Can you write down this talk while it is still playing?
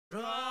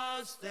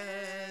Trust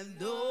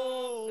and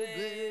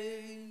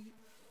obey,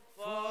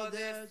 for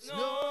there's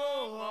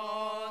no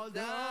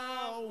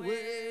other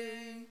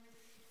way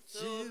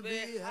to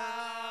be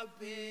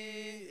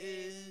happy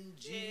in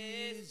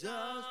Jesus,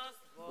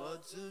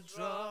 but to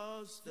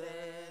trust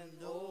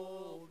and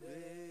obey.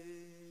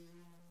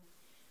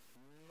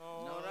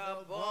 Not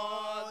a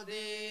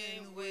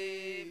burden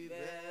we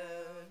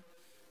bear,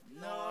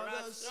 not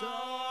a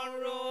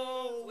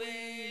sorrow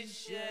we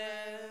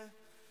share,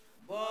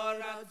 but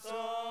at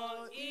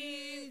all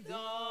He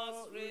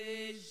does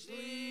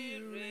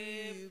richly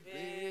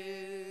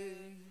repay.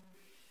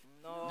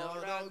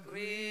 Not a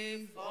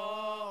grief or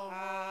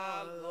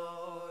our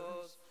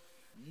loss,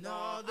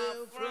 not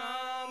a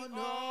frown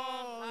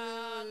or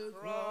a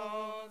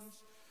cross,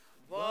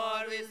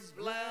 but is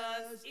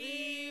blessed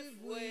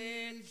if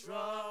we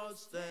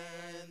trust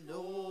and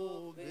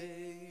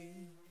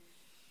obey.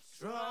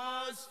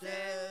 Trust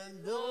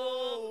and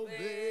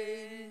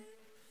obey,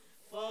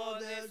 for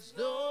there's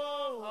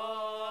no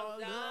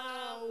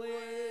other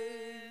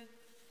way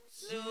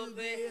to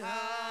be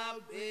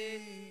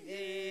happy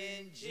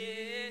in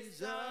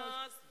Jesus,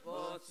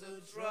 but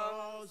to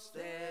trust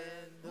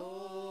and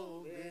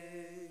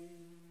obey.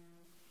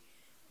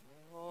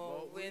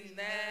 Oh, we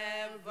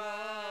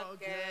never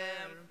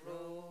can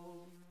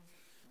prove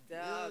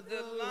the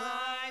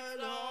delight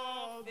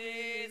of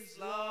His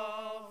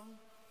love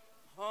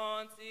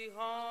until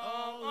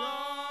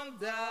on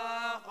the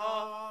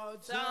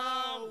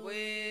altar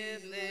we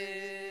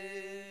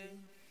live,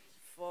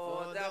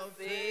 for the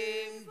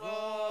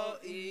favor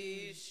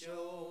He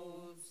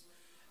shows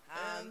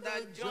and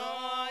the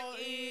joy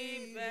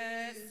He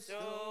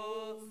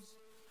bestows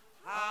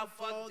are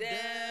for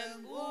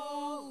them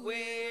who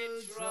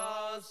will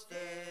trust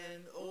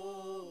and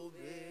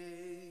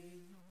obey.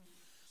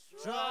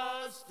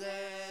 Trust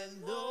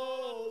and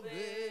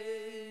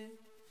obey,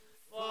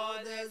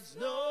 for there's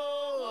no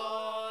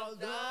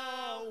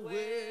other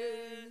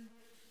way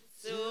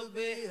to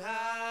be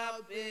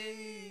happy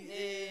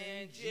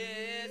in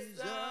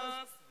Jesus,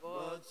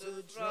 but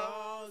to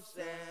trust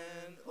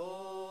and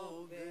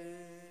obey.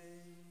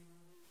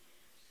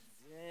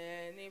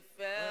 Any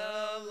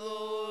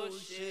fellowship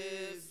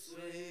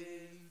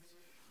sweet,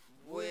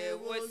 we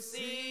will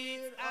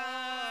sit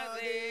at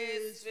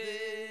His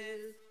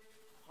feet,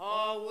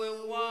 or we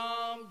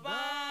walk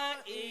by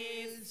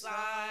His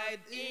side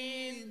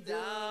in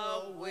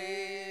the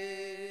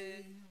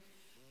way.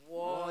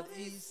 What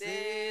He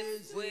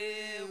says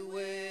we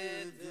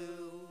will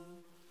do,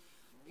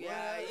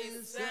 where He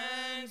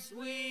sends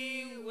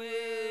we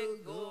will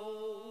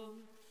go.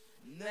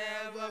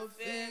 Never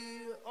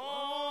fear,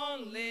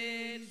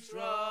 only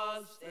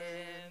trust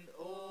and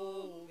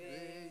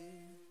obey.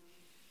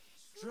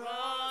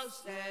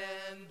 Trust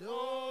and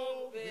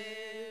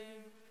obey,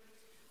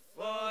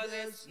 for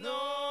there's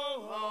no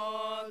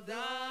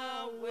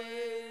other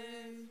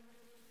way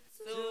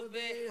to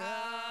be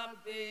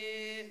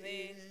happy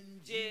in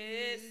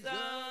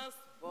Jesus,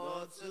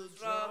 but to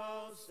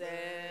trust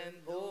and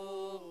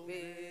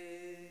obey.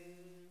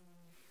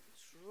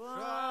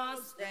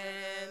 Trust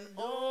and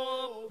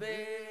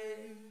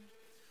obey,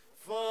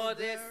 for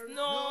there's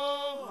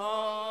no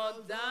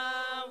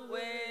other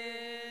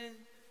way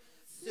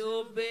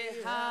to be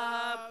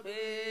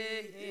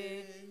happy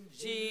in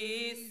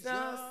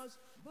Jesus,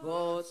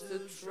 but to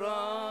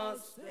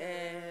trust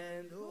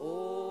and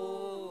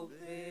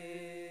obey.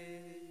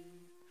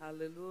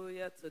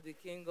 Hallelujah to the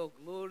King of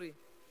Glory.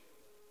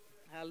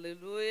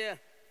 Hallelujah.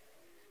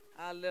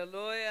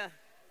 Hallelujah.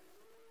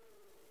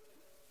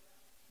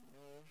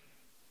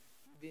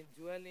 Been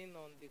dwelling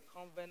on the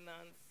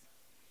covenants,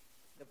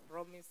 the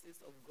promises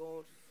of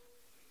God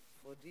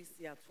for this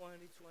year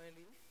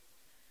 2020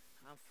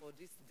 and for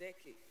this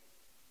decade.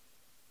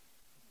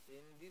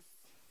 Then this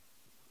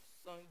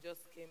song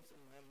just came to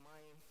my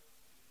mind,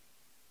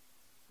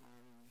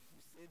 and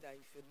you see that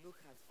if you look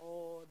at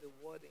all the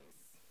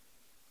wordings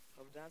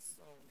of that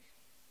song,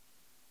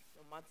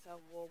 no matter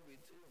what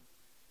we do,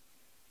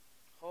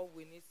 all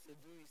we need to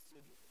do is to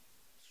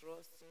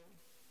trust Him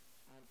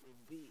and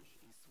obey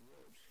His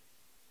word.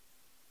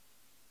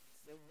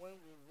 So when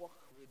we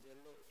walk with the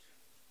Lord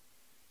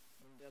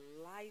in the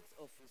light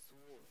of His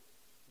word,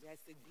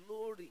 there's a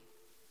glory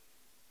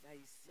that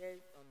is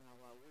set on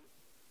our way.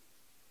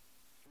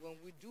 When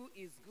we do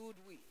His good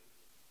will,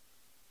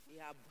 He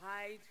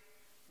abides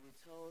with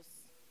us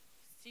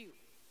still.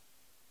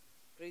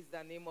 Praise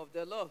the name of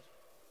the Lord.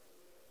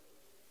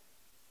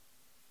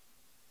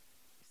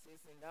 It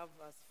says in that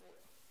verse 4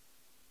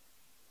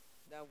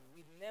 that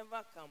we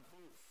never can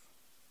prove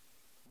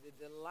the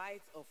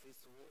delight of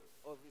His word,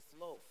 of His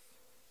love,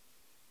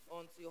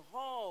 until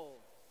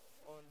all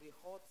on the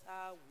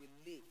altar we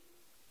lay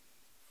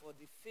for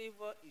the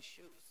favor He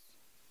shows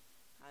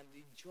and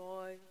the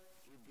joy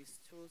He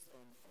bestows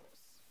on us.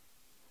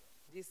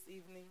 This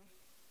evening,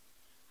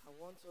 I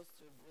want us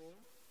to go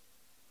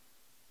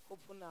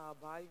open our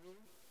Bible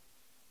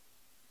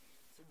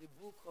to the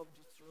book of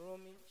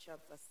Deuteronomy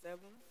chapter 7.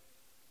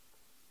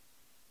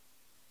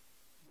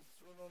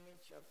 Deuteronomy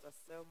chapter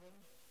 7.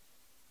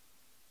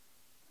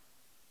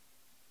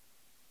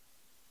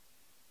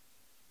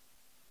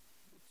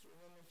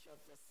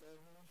 chapter 7.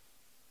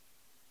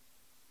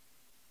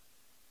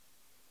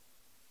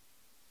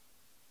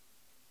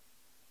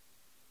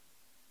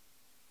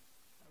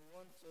 I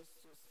want us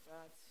to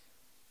start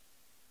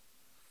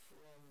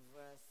from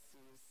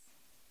verses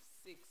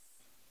 6.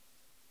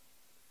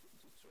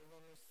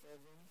 Deuteronomy 7.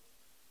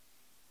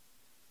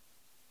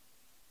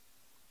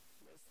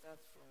 Let's start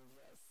from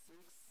verse 6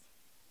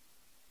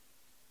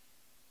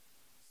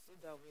 so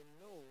that we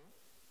know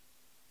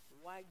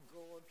why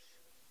God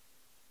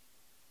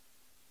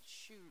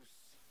choose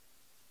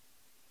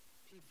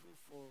people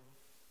for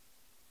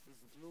his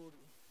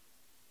glory,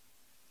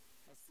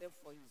 except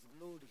for his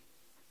glory.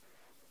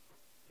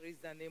 Praise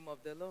the name of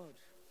the Lord.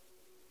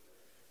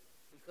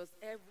 Because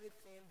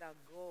everything that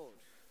God,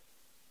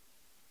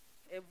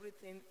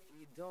 everything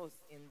he does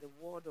in the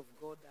word of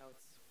God that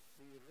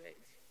we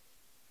read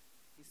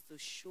is to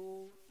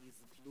show his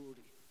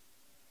glory.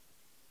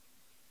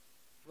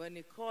 When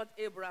he called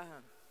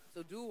Abraham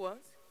to do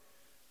what?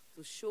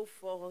 To show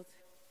forth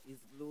his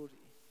glory.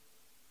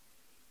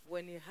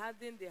 When he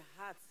hardened the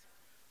heart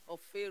of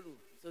Pharaoh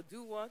to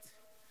do what?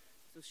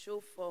 To show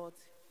forth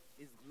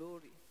his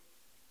glory.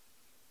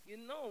 You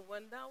know,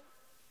 when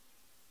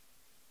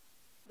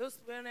those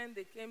parents,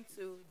 they came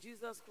to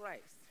Jesus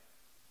Christ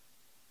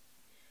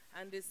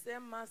and they said,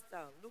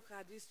 Master, look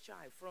at this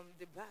child from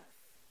the birth.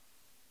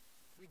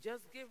 We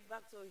just gave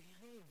back to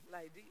him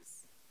like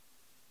this.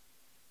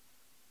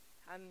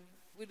 And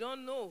we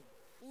don't know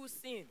who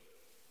sinned.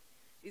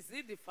 Is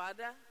it the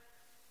father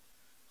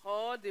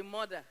or the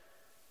mother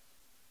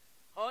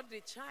or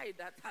the child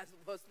that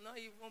was not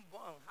even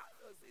born? How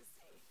does he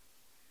sin?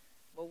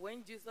 But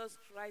when Jesus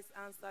Christ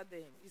answered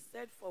them, he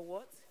said, for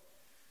what?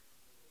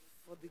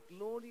 For the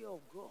glory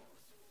of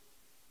God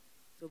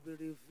to be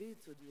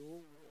revealed to the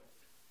whole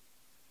world.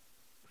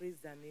 Praise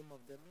the name of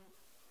the Lord.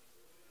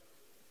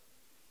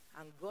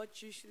 And God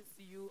chooses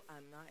you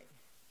and I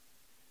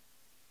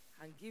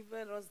and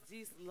given us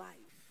this life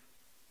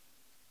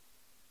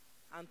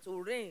and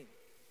to reign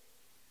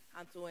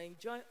and to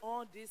enjoy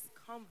all this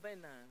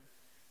covenant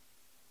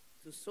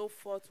to show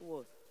forth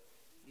what?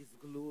 His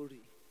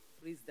glory.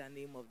 Praise the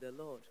name of the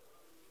Lord.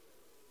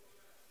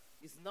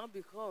 It's not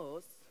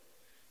because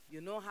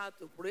you know how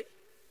to pray,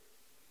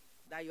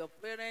 that your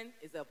parent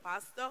is a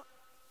pastor,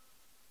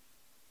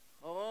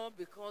 or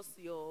because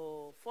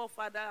your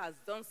forefather has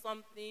done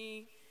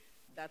something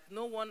that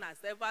no one has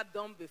ever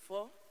done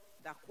before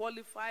that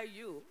qualify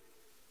you,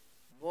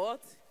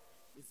 but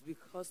it's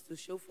because to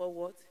show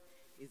forward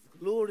his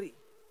glory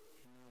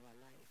in our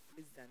life.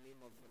 Praise the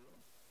name of the Lord.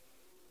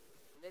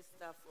 Let's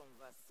start from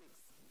verse 6.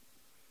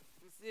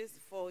 It says,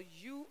 for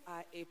you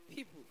are a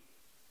people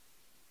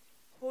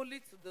holy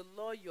to the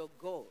Lord your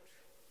God.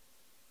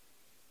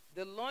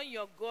 The Lord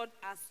your God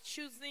has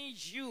chosen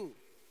you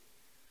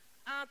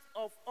out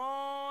of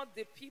all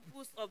the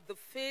peoples of the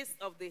face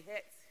of the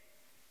earth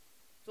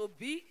to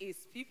be his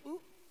people,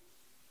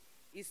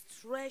 his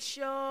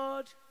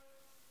treasured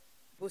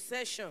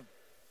possession.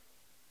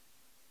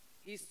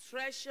 His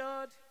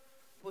treasured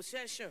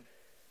possession.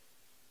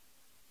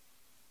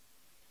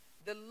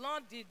 The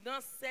Lord did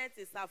not set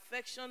his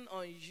affection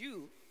on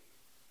you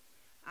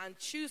and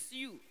choose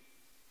you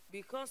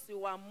because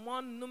you are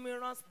more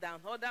numerous than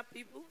other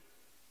people,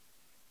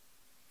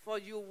 for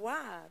you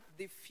were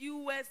the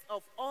fewest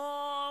of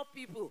all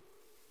people.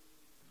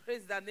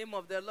 Praise the name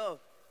of the Lord.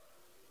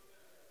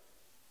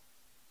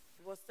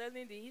 He was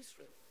telling the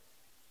Israel,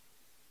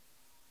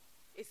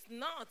 it's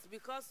not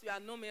because you are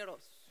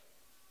numerous.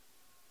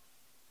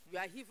 You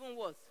are even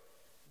what?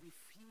 The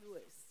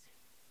fewest.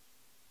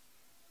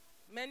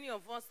 Many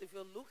of us, if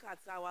you look at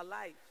our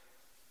life,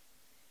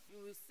 you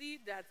will see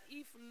that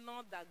if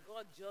not that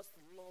God just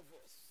loves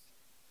us,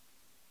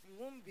 we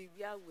won't be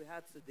where we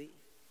are today.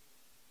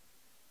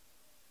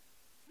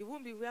 We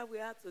won't be where we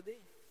are today.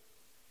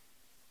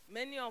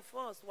 Many of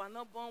us were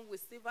not born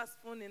with silver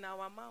spoon in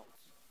our mouth.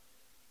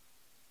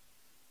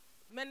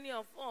 Many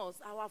of us,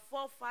 our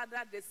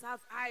forefathers, they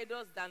serve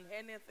idols than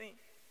anything.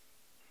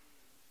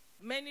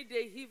 Many,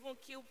 they even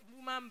kill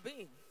human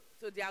beings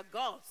to their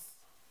gods.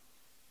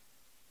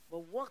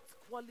 But what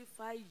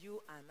qualifies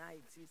you and I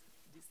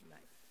this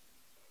night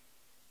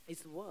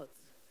is what?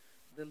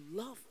 The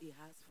love he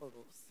has for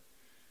us.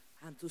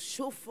 And to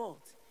show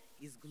forth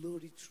his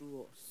glory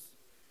through us.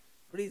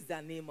 Praise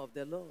the name of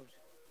the Lord.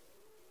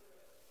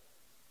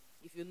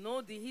 If you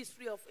know the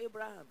history of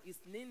Abraham, his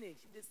lineage,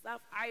 they serve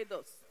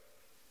idols.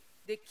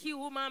 They kill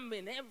human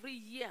beings every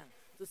year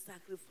to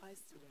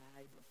sacrifice to their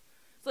idol.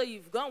 So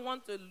if God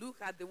wants to look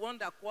at the one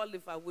that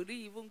qualifies, will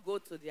he even go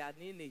to their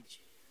lineage?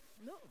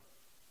 No.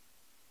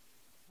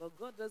 But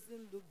God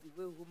doesn't look the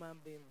way human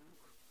beings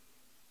look.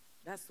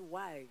 That's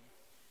why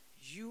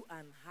you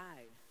and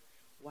I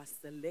were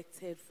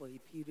selected for a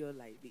period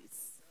like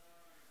this.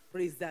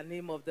 Praise the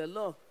name of the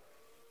Lord.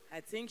 I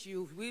think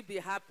you will be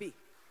happy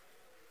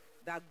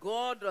that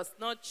God does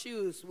not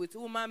choose with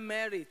human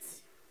merit.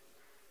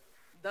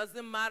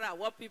 Doesn't matter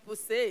what people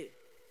say.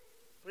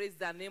 Praise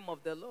the name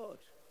of the Lord.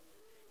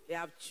 He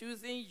has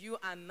chosen you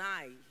and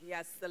I. He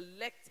has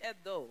selected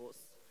those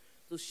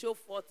to show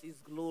forth his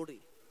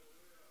glory.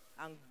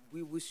 And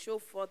we will show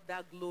forth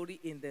that glory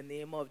in the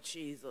name of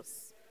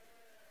Jesus.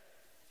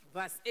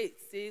 Verse 8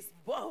 says,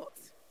 but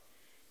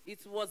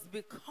it was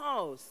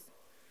because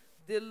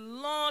the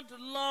Lord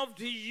loved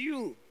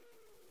you.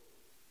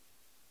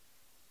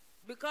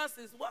 Because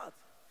it's what?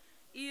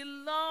 He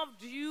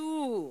loved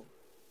you.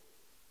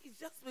 It's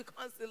just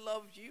because he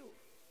loved you.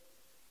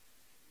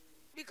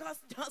 Because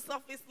just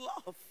of his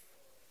love.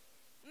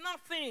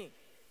 Nothing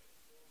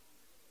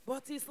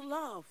but his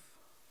love.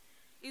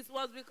 It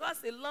was because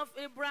he loved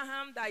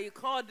Abraham that he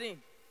called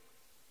him.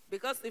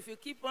 Because if you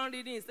keep on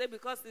reading, it says,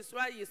 because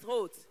Israel is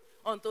oath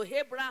unto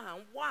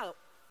Abraham. Wow.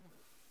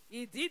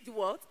 He did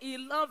what? He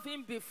loved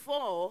him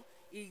before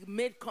he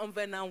made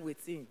covenant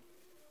with him.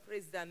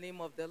 Praise the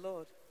name of the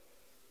Lord.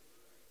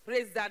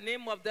 Praise the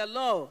name of the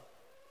Lord.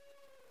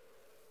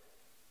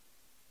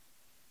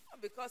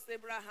 Not because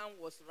Abraham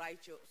was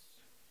righteous.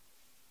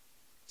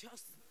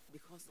 Just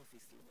because of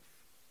his love.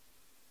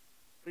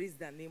 Praise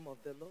the name of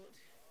the Lord.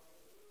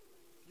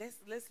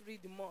 Let's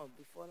read more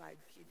before I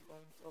keep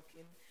on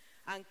talking.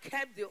 And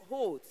kept the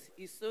oath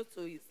he swore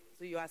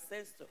to your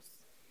ancestors,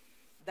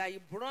 that he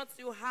brought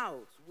you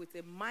out with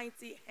a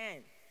mighty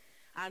hand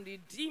and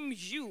redeemed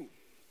you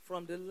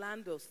from the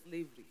land of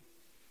slavery,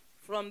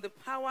 from the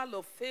power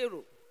of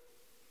Pharaoh,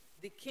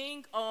 the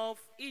king of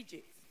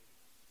Egypt.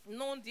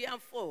 Know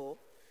therefore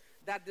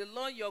that the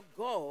Lord your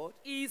God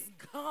is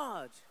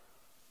God.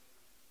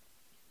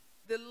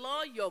 The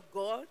Lord your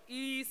God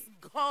is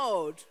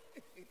God.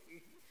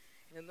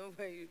 You know,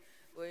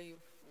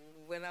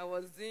 when I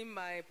was doing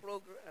my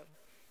program,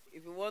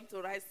 if you want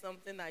to write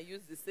something, I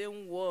use the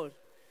same word,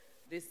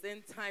 the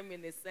same time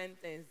in a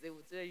sentence, they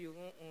will tell you,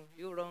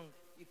 you're wrong.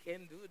 You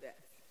can't do that.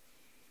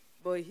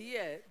 But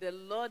here, the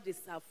Lord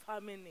is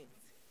affirming it,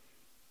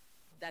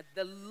 that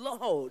the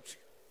Lord,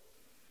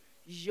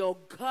 your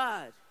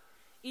God,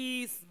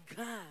 is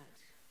God.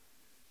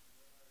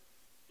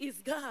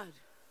 Is God.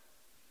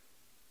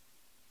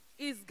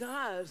 Is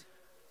God.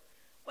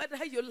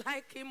 Whether you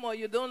like him or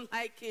you don't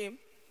like him,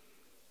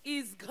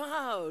 is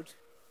God.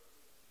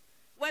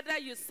 Whether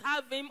you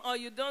serve him or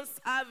you don't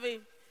serve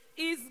him,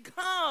 is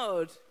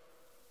God.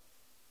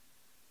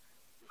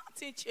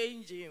 Nothing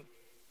changed him.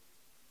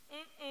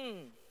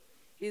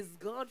 He's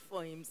God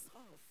for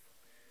himself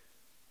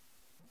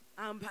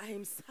and by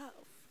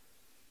himself.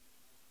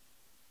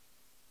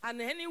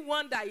 And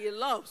anyone that he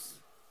loves,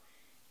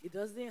 he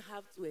doesn't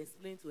have to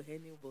explain to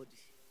anybody.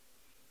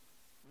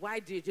 Why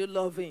did you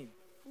love him?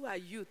 Who are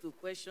you to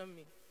question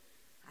me?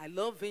 I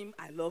love him,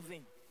 I love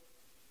him.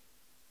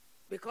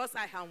 Because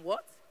I am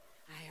what?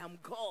 I am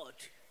God.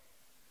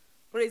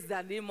 Praise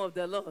the name of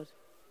the Lord.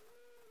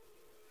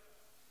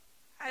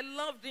 I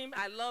loved him,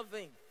 I love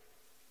him.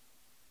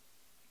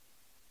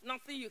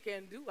 Nothing you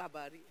can do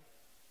about it.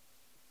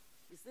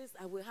 He says,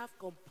 I will have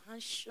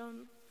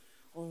compassion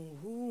on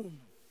whom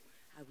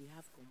I will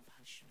have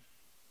compassion.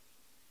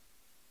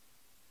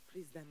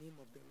 Praise the name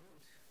of the Lord.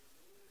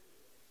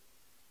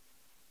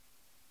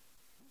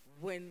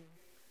 When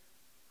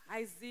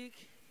Isaac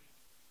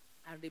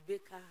and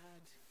Rebekah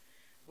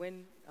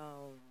when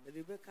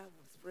Rebekah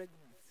was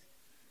pregnant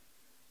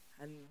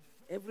and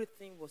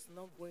everything was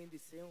not going the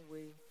same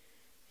way,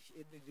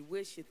 the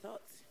way she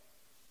thought,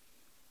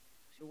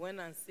 she went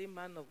and said,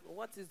 man of God,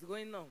 what is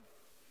going on?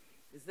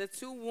 He said,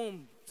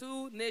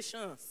 two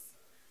nations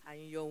are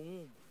in your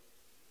womb.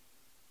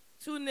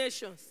 2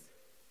 nations.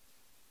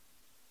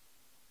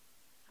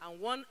 And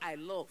one I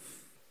love.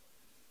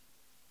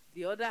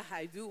 The other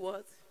I do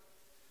what?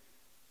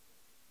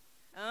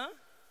 Huh?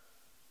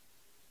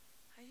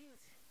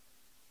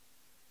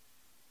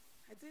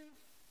 I think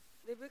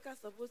Rebecca's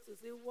supposed to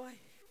say, why?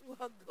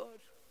 What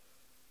God?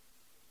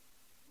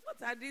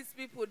 What are these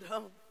people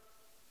done?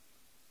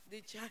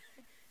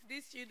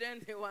 These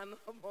children, they were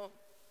not born.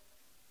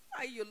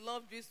 Why you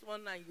love this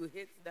one and you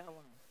hate that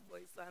one?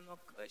 But it's an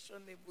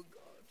unquestionable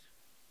God.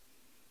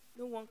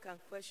 No one can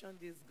question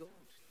this God.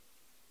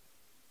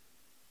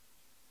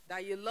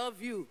 That you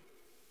love you,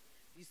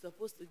 you're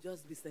supposed to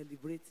just be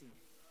celebrating.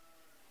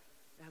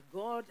 That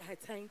God, I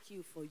thank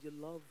you for you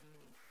love me.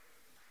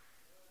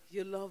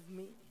 You love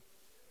me.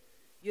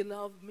 You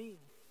love me.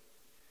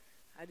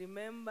 I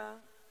remember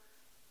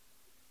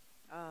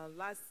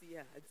last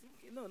year, I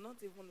think, no,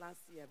 not even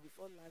last year,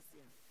 before last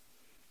year,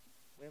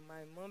 when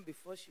my mom,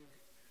 before she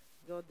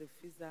got the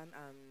visa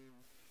and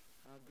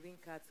green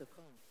card to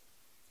come,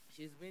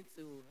 she's been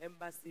to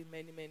embassy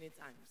many, many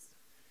times.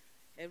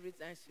 Every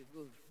time she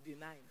goes,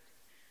 denied.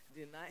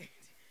 She's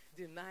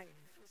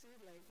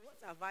like, what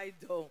have I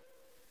done?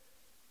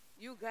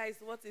 You guys,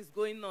 what is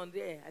going on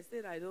there? I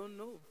said, I don't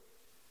know.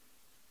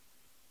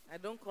 I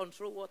don't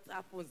control what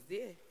happens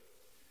there.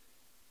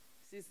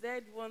 She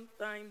said one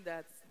time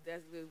that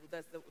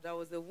there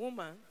was a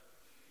woman,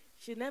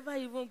 she never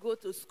even go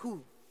to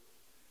school.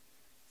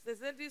 She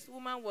said this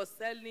woman was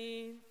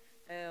selling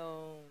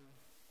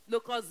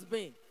locust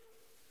bean.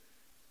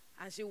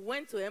 And she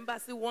went to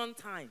embassy one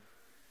time,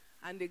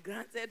 and they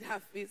granted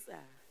her visa.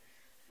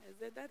 I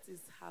said, that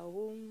is her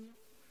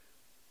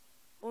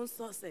own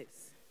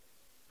success.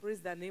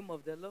 Praise the name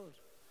of the Lord.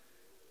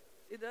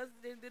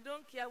 They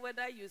don't care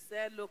whether you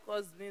sell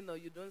locust bean or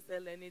you don't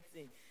sell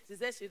anything. She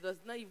said she does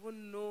not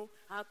even know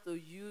how to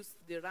use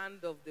the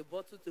round of the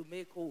bottle to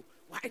make hole.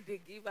 Why they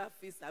give her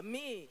visa?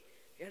 Me,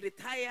 a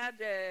retired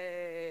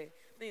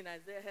thing. I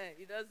said, hey,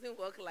 it doesn't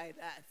work like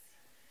that.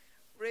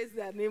 Praise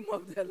the name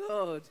of the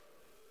Lord.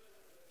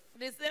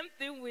 The same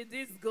thing with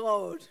this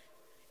God.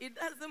 It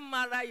doesn't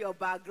matter your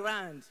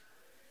background.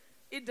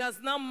 It does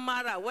not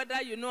matter whether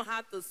you know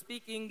how to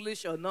speak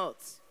English or not.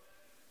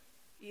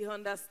 He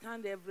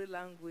understands every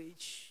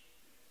language.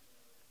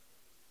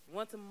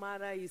 What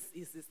matters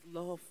is his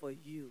love for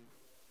you.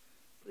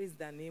 Praise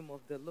the name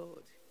of the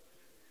Lord.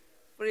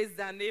 Praise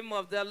the name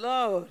of the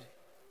Lord.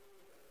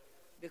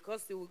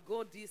 Because it will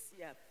go this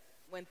year.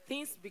 When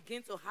things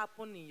begin to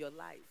happen in your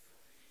life,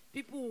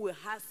 people will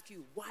ask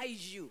you, why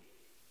you?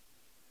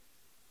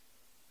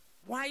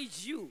 Why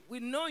you?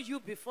 We know you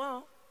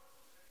before.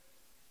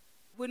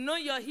 We know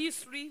your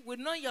history. We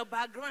know your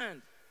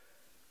background.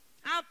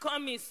 How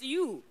come it's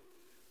you?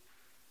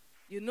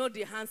 You know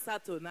the answer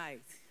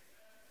tonight.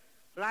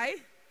 Right?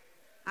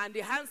 And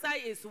the answer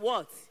is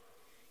what?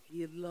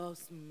 He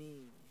loves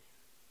me.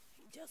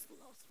 He just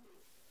loves me.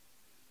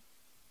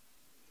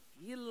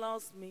 He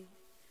loves me.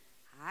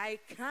 I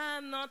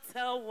cannot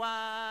tell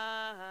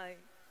why.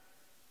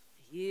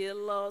 He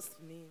loves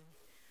me.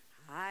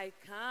 I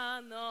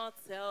cannot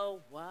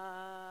tell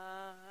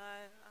why.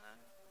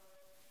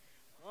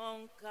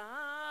 On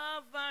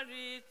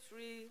Calvary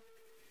tree,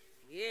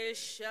 he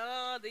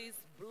shed his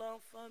blood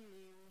for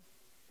me.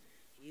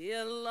 He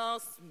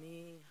loves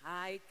me.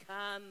 I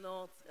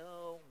cannot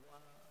tell why.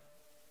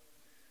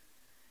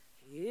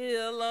 He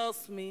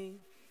loves me.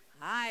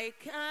 I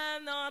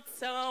cannot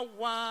tell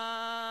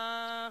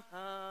why.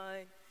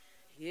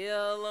 He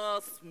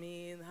loves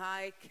me.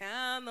 I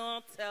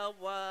cannot tell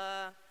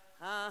why.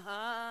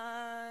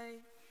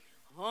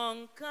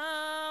 On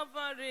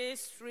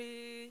Calvary's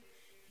tree,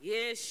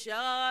 he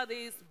shed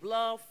his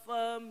blood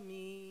for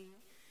me.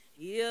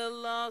 He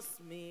loves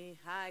me.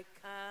 I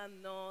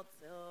cannot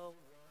tell why.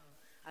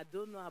 I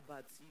don't know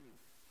about you.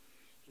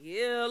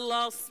 He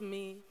loves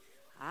me.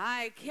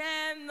 I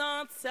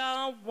cannot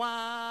tell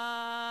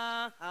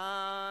why.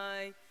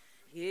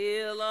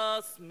 He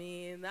loves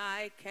me, and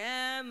I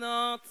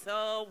cannot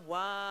tell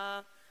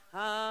why.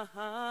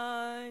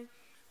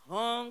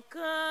 On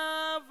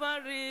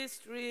Calvary's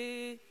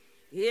tree,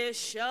 he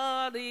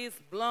shed his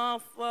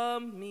blood for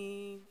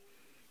me.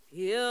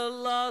 He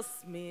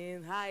loves me,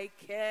 and I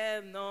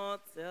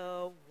cannot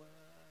tell why.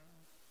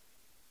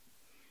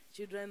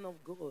 Children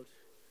of God,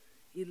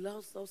 he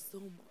loves us so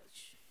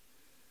much.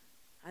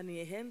 And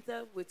he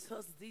entered with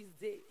us this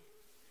day,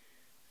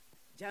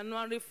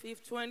 January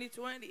 5th,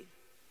 2020,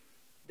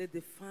 the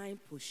divine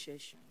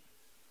possession.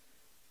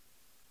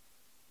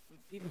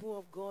 People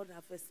of God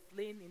have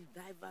explained in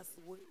diverse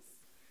ways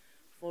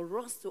for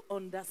us to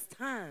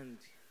understand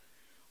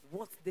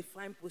what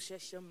divine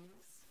possession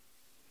means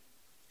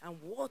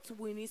and what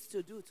we need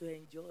to do to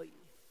enjoy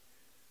it.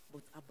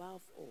 But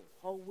above all,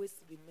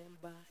 always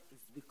remember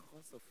it's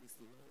because of his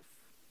love.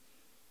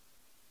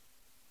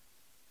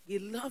 He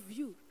loves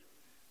you.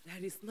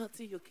 There is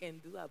nothing you can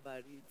do about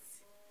it.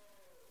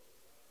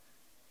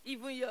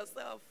 Even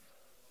yourself.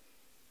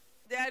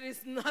 There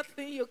is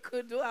nothing you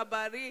could do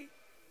about it.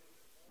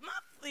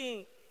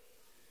 Nothing.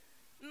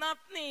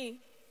 Nothing.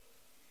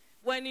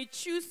 When he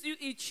chooses you,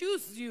 he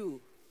chooses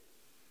you.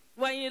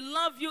 When he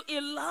loves you,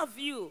 he loves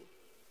you.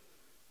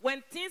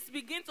 When things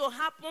begin to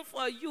happen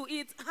for you,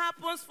 it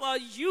happens for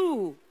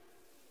you.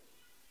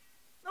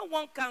 No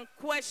one can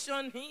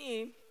question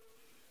him.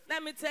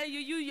 Let me tell you,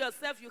 you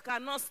yourself, you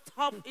cannot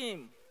stop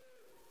him.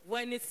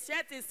 When he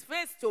set his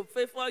face to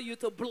favor you,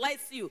 to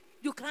bless you,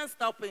 you can't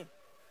stop him.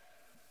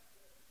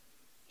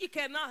 You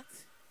cannot.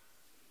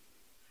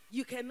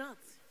 You cannot.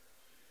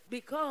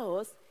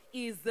 Because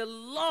he is the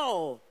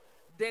Lord.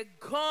 The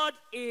God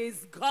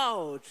is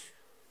God.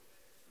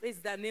 Praise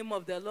the name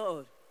of the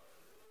Lord.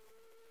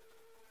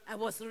 I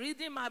was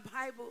reading my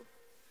Bible.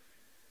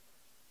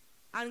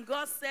 And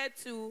God said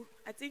to,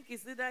 I think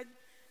it's either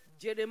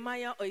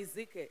Jeremiah or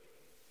Ezekiel.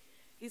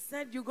 He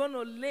said, you're going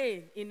to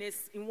lay in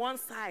one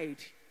side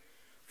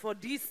for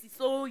these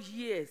so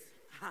years.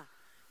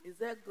 He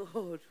said,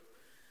 God,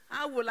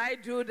 how will I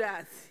do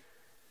that?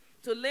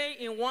 To lay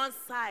in one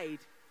side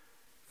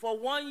for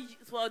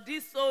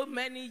these so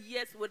many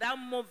years without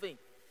moving.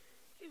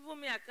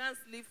 Even me, I can't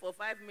sleep for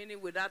 5 minutes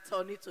without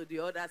turning to the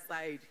other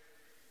side.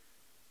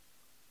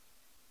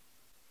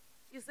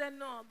 He said,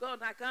 no,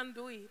 God, I can't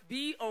do it.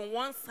 Be on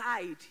one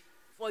side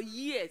for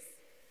years.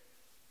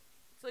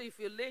 So if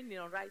you're laying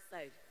on the right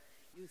side,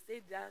 you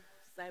stay that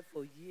side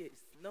for years,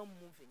 not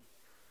moving.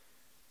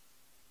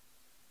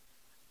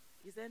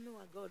 He said, no,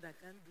 God, I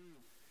can't do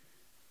it.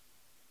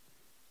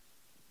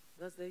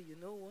 God said, you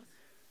know what?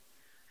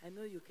 I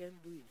know you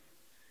can't do it,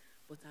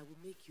 but I will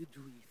make you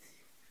do it.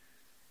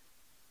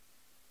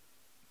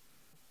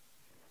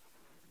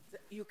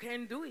 You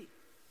can do it,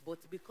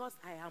 but because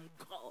I am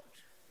God,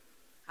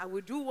 I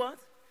will do what?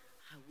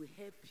 I will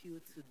help you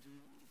to do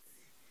it.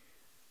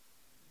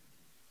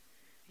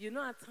 You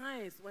know, at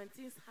times when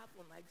things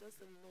happen, I just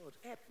say, Lord,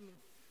 help me.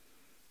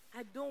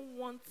 I don't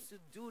want to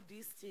do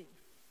this thing.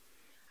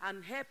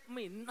 And help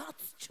me not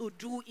to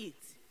do it.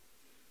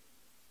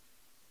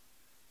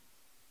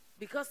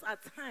 Because at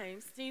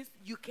times, things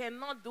you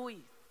cannot do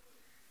it.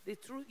 The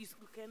truth is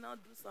you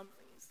cannot do some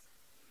things.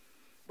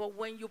 But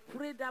when you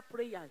pray that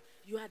prayer,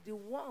 you are the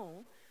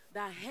one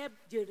that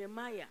helped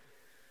Jeremiah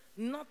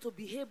not to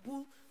be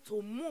able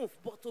to move,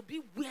 but to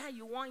be where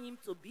you want him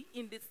to be,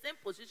 in the same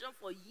position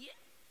for years,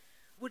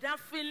 without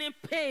feeling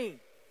pain.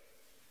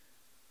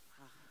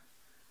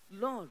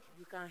 Lord,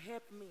 you can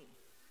help me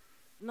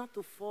not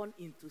to fall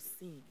into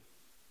sin.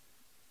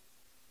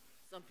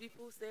 Some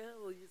people say,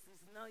 oh, it's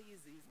not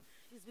easy.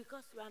 It's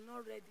because you are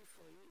not ready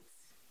for it.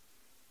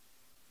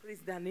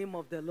 Praise the name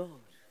of the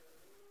Lord.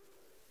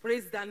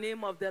 Praise the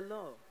name of the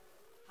Lord.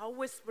 I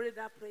always pray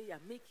that prayer.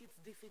 Make it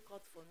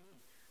difficult for me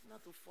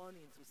not to fall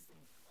into sin.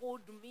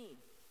 Hold me.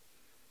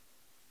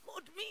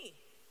 Hold me.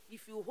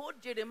 If you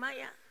hold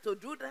Jeremiah to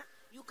do that,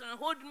 you can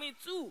hold me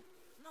too.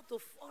 Not to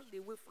fall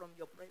away from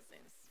your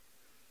presence.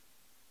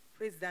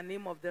 Praise the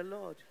name of the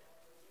Lord.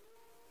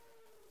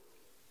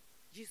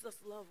 Jesus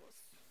loves us.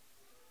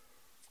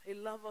 He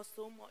loves us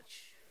so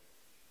much.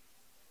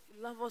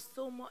 He loves us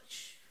so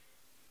much.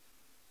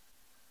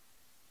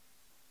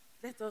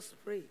 Let us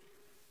pray.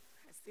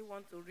 I still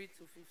want to read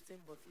to 15,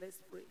 but let's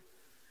pray.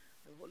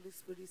 The Holy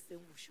Spirit is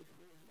saying we should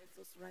pray. Let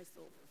us rise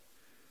up.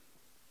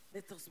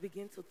 Let us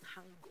begin to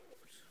thank God.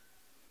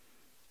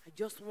 I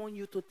just want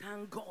you to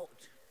thank God.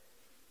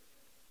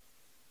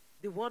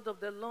 The word of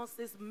the Lord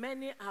says,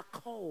 many are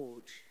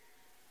called,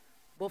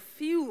 but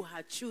few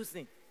are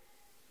chosen.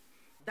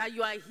 That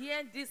you are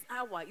here this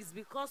hour is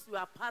because you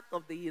are part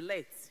of the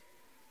elect.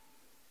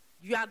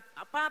 You are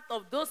a part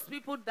of those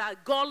people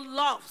that God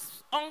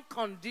loves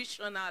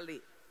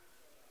unconditionally.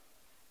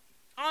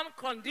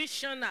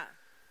 Unconditional.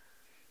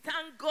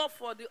 Thank God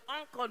for the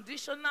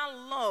unconditional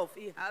love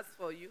He has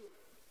for you.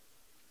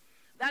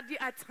 Daddy,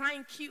 I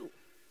thank you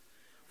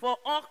for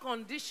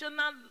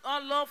unconditional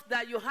love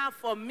that you have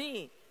for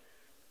me.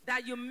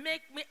 That you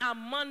make me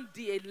among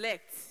the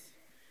elect.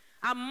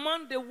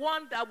 Among the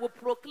one that will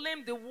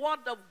proclaim the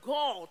word of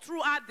God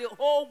throughout the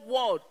whole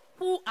world.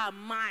 Who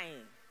am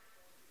I?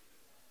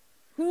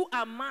 Who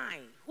am I?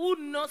 Who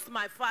knows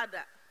my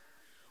father?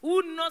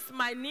 Who knows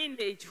my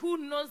lineage? Who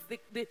knows the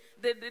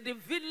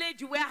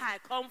village where I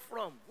come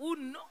from? Who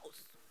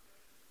knows?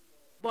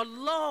 But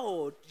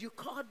Lord, you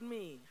called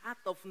me out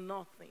of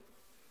nothing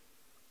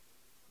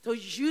to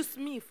use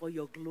me for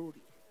your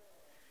glory.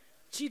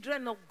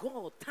 Children of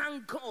God,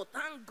 thank God,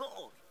 thank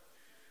God.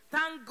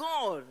 Thank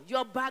God.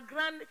 Your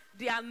background,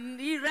 they are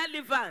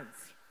irrelevant.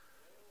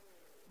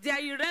 They are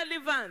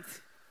irrelevant.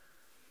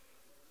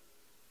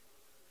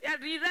 They are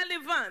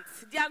irrelevant.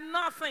 They are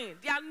nothing.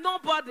 They are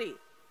nobody.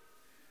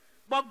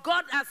 But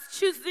God has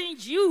chosen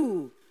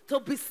you to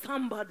be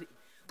somebody.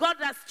 God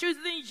has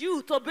chosen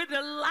you to be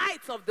the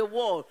light of the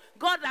world.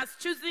 God has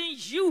chosen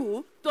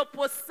you to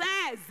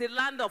possess the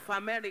land of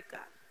America.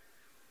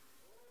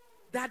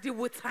 Daddy,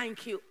 we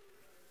thank you.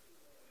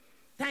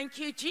 Thank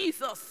you,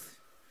 Jesus,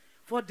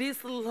 for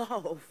this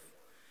love.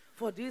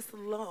 For this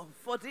love.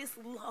 For this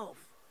love.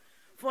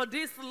 For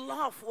this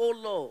love, oh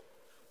Lord.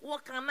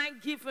 What can I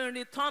give in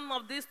return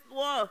of this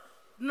world?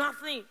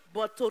 Nothing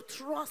but to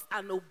trust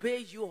and obey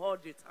you all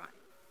the time.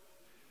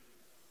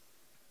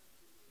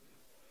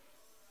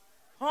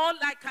 All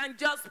I can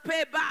just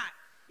pay back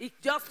is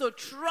just to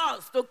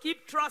trust, to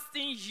keep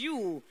trusting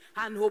you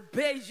and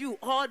obey you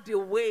all the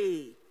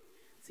way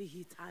to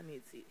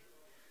eternity.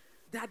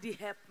 Daddy,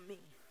 help me.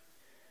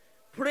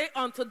 Pray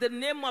unto the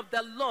name of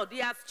the Lord. He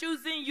has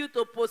chosen you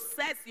to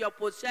possess your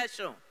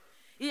possession.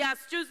 He has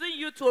chosen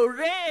you to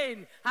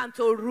reign and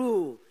to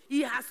rule.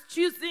 He has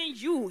chosen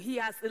you. He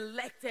has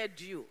elected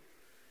you.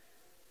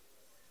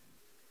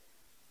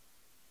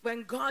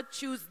 When God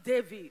chose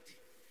David,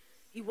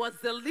 he was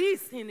the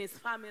least in his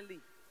family.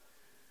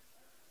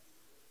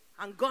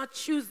 And God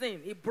chose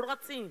him. He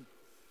brought him.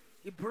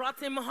 He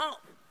brought him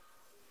up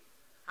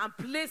and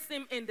placed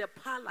him in the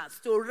palace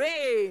to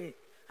reign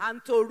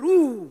and to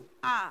rule.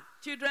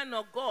 Children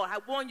of God, I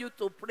want you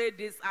to pray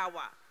this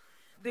hour.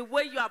 The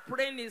way you are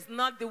praying is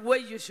not the way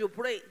you should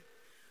pray.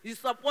 You're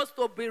supposed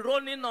to be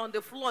rolling on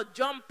the floor,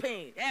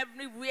 jumping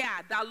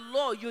everywhere. That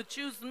Lord, you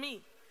choose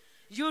me.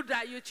 You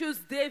choose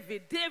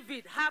David.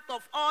 David, out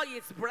of all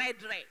his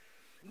brethren,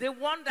 the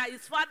one that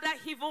his father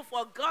even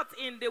forgot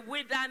in the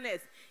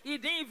wilderness. He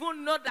didn't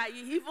even know that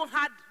he even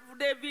had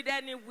David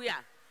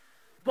anywhere.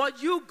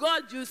 But you,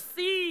 God, you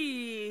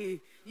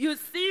see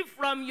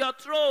from your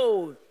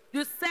throne.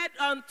 You said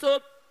unto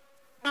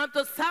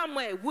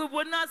Samuel, we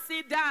will not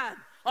sit down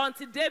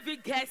until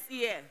David gets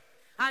here.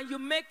 And you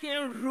make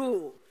him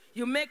rule.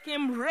 You make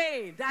him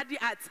reign. Daddy,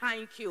 I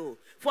thank you.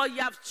 For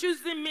you have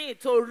chosen me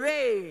to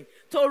reign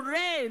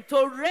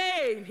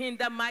in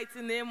the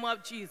mighty name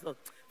of Jesus.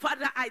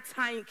 Father, I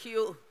thank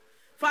you.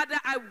 Father,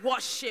 I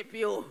worship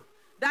you.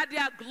 Daddy,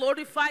 I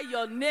glorify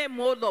your name,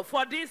 oh Lord,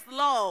 for this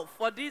love,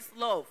 oh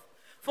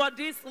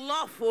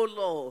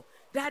Lord.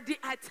 Daddy,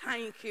 I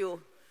thank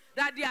you.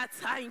 Daddy, I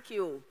thank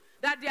you.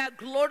 Daddy, I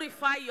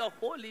glorify your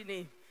holy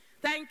name.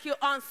 Thank you,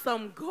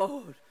 awesome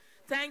God.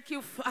 Thank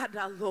you,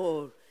 Father,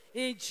 Lord.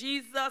 In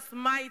Jesus'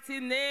 mighty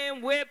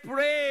name we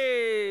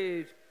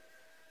pray.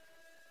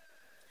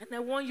 And I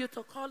want you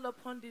to call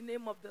upon the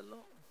name of the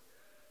Lord.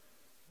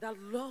 The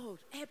Lord,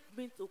 help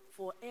me to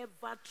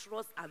forever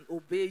trust and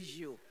obey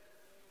you.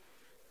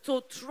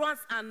 To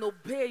trust and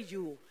obey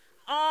you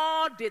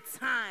all the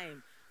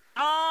time.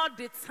 All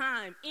the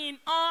time. In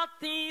all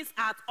things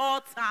at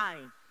all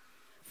time.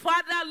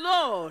 Father,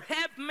 Lord,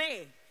 help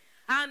me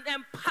and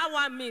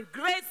empower me.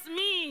 Grace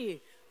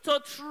me to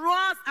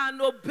trust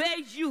and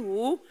obey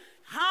you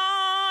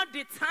all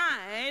the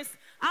times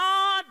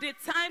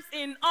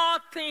in all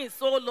things,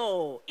 oh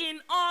Lord. In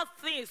all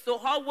things, to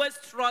always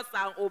trust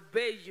and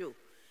obey you.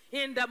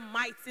 In the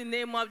mighty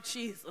name of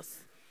Jesus.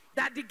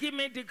 Daddy, give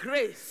me the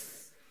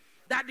grace.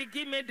 Daddy,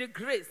 give me the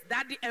grace.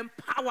 Daddy,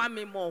 empower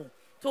me more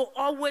to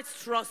always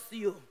trust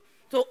you,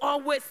 to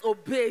always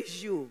obey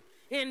you.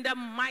 In the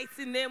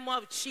mighty name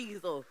of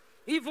Jesus.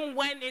 Even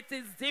when it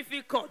is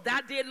difficult,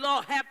 Daddy,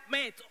 Lord, help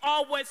me to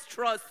always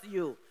trust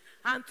you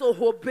and to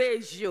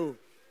obey you.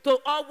 To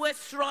always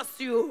trust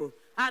you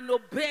and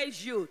obey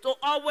you. To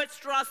always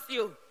trust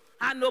you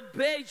and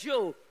obey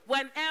you.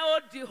 When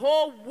the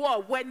whole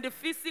world, when the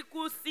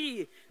physical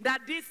see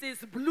that this is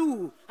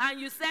blue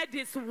and you said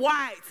it's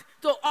white,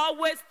 to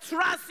always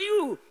trust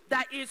you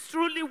that it's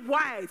truly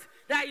white,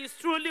 that is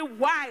truly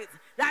white,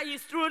 that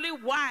is truly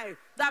white.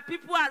 That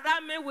people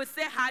around me will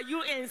say, are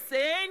you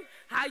insane?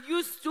 Are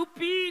you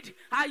stupid?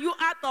 Are you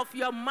out of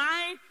your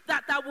mind?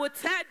 That I will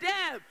tell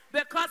them,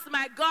 because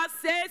my God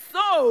says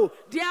so.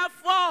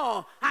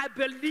 Therefore, I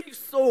believe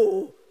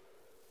so.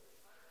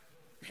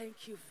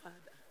 Thank you, Father.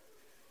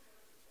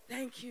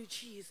 Thank you,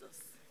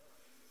 Jesus.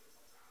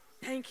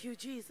 Thank you,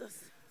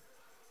 Jesus.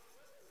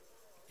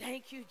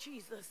 Thank you,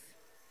 Jesus.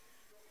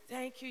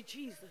 Thank you,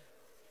 Jesus.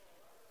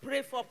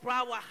 Pray for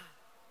power.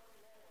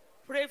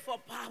 Pray for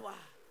power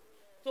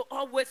to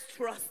always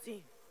trust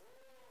him,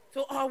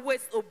 to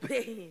always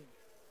obey him,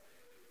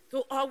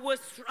 to always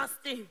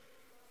trust him,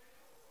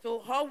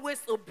 to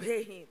always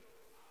obey him,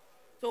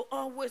 to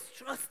always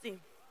trust him,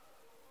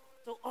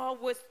 to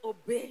always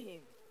obey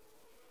him.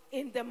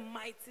 In the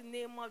mighty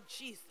name of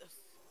Jesus.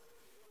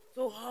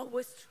 To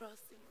always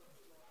trust him,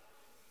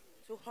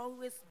 to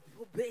always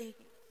obey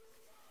him.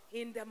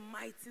 In the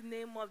mighty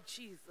name of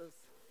Jesus.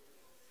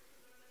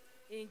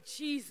 In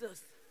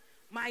Jesus'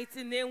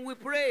 mighty name we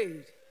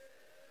prayed.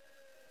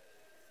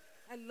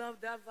 I love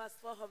that verse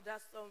 4 of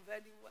that song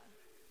very well.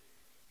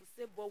 He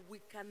said, but we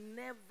can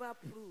never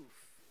prove,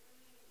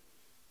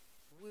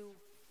 we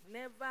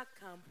never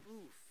can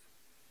prove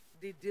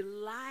the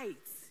delight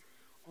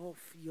of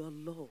your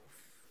love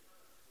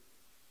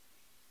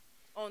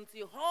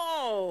until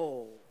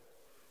all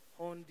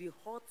on the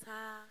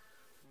altar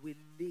we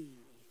lay.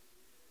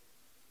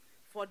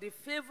 For the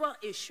favor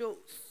it shows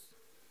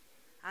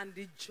and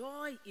the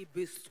joy it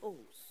bestows,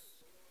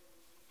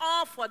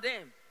 all for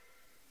them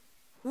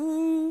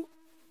who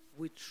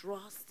we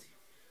trust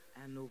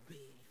and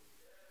obey.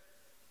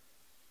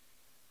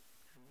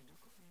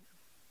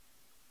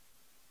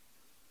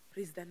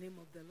 Praise the name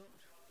of the Lord.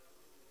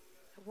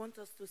 I want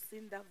us to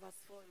sing that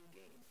verse 4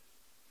 again.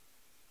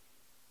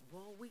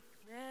 But we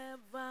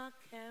never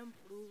can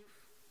prove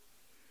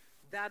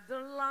that the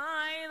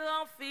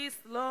light of his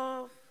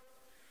love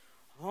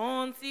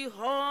until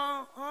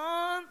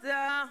on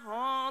the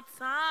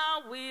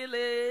altar we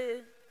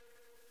lay.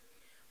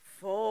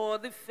 For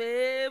the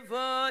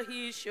favor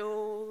he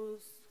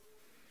shows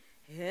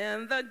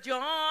and the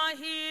joy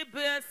he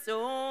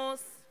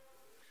bestows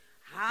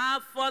are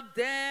for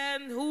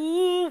them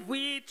who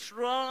we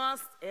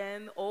trust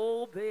and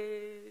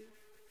obey.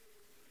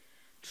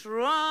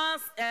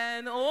 Trust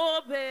and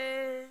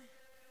obey,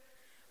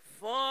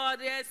 for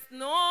there's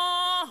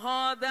no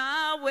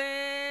other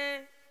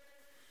way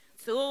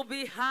to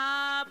be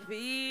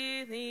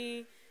happy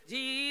in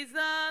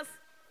Jesus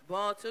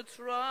but to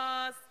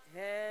trust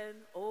and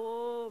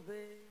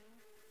obey.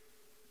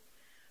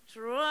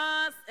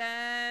 Trust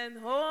and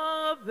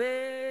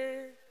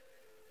obey,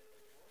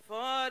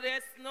 for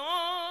there's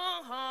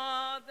no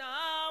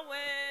other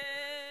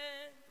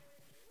way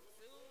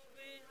to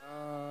be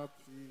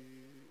happy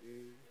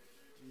in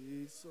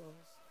Jesus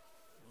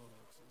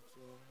but to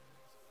trust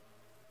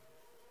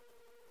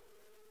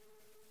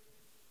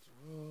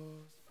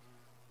and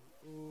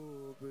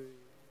obey.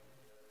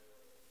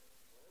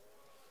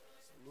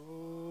 There's no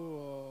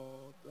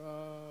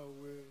other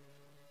way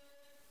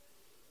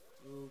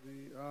to be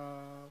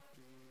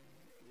happy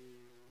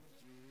in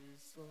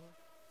Jesus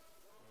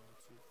but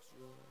to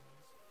trust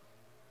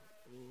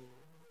and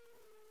obey.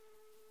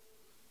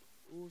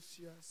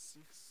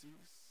 Xz6hi.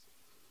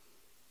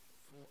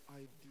 For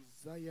I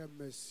desire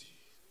mercy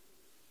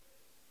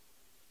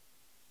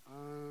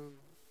and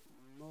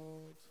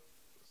not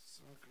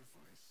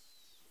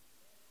sacrifice.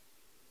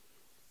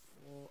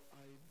 For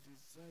I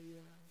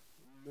desire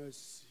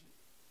mercy,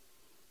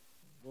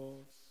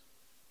 but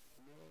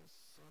not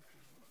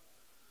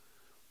sacrifice.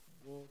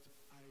 But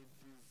I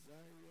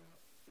desire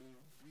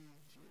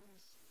obedience.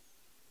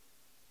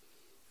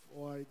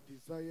 For I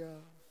desire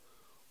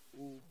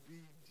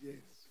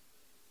obedience,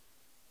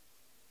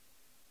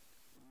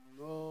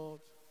 not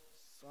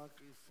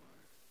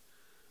sacrifice.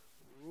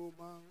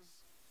 Romans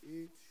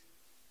 8:35.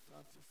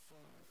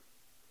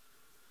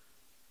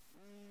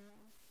 Who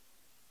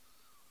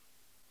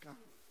can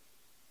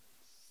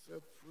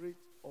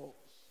separate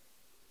us?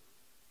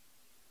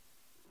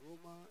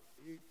 Romans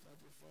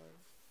 8:35.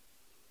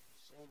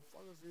 Some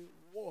fathers say,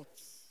 what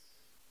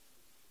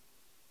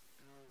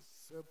can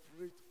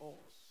separate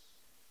us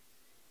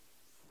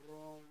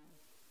from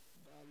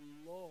the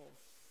love?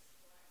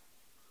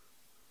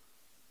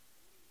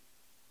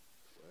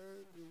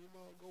 When the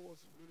woman of God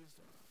was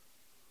minister,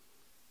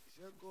 he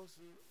said, God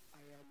said,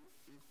 I am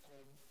a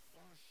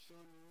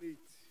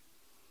compassionate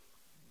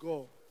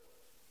God.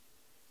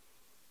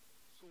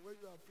 So when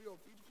you are praying,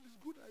 it's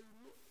good that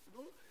you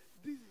know,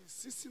 this is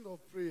season of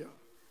prayer.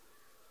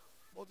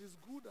 But it's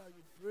good that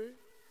you pray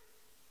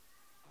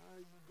and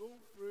you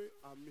don't pray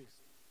amiss.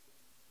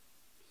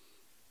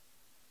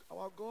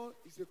 Our God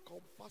is a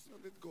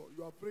compassionate God.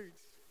 You are praying.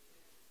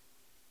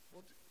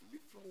 But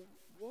look from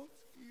what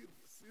he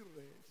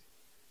read,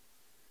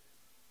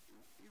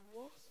 he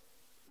was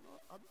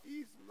not,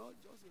 he is not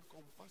just a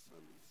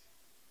compassionate.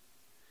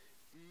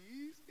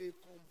 He is a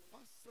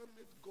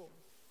compassionate God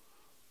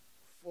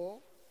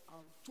for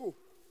and to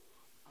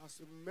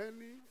as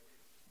many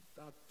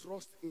that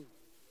trust him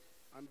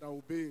and that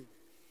obey him.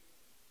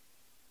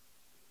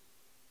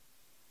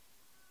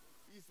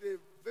 He's a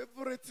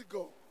favorite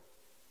God.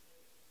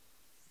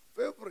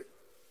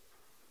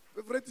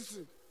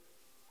 Favoritism.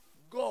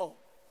 God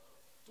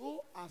to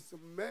as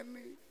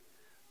many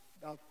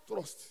that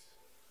trust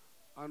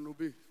and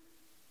obey.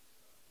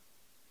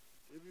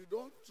 If you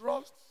don't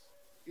trust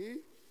him,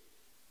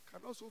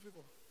 cannot show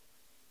favor.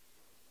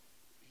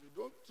 If you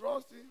don't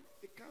trust him,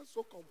 he can't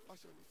show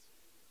compassionate.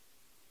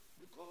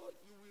 Because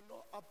you will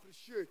not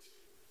appreciate.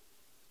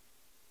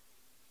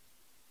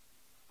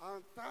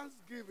 And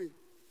thanksgiving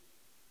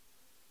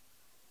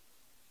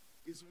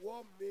is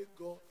what made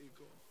God a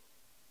God.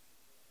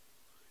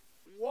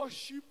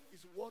 Worship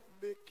is what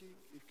made king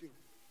a king.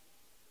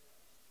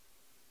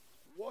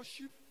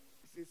 Worship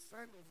is a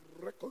sign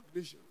of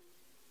recognition.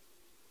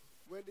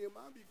 When a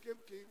man became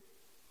king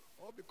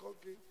or become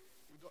king,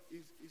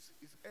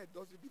 his head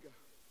doesn't bigger.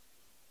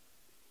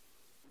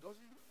 He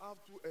doesn't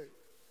have two heads.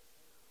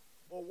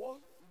 But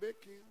what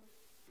makes him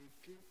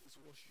a king is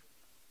worship.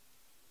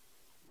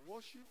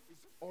 Worship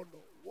is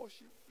honor.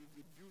 Worship is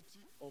the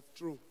beauty of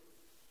throne.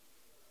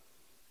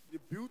 The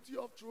beauty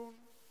of throne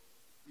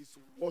is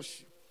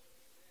worship.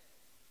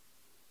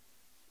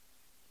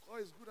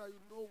 God is good that you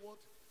know what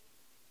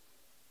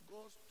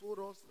God told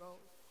us now.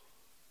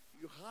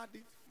 You heard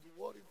it, the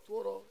word he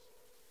told us.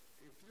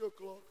 In 3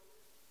 o'clock,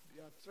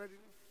 they are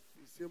treading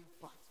the same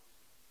path.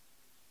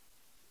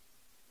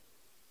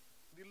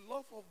 The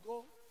love of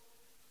God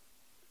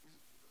is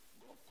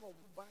God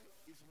combines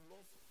his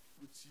love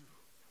with you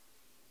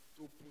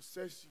to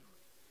possess you.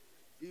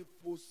 He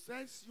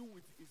possesses you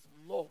with his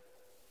love.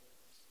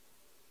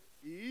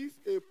 He is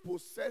a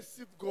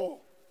possessive God.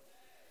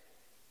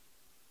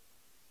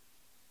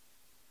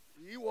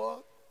 He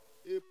was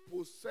a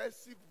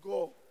possessive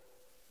God.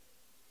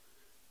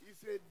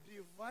 It's a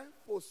divine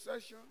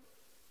possession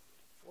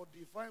for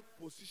divine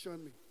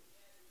positioning.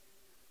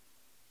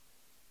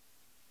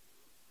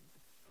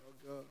 Oh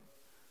God.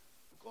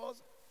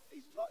 Because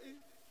it's not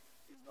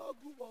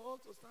good for us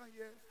to stand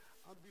here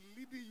and be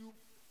leading you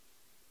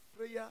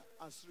prayer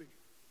astray.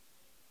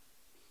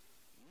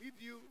 Lead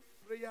you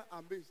prayer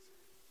amiss.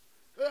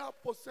 Hey, I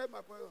possess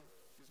my prayer.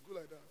 It's good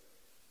like that.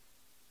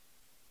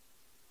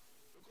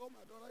 Because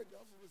my daughter in the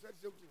house will say the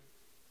same thing.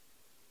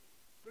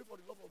 Pray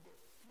for the love of God.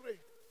 Pray.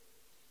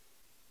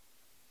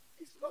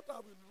 It's not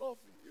that we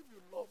love him. If you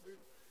love him,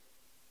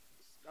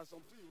 there's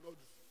something you will not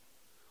do.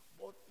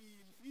 But he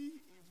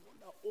is one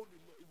that only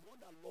is one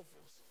that loves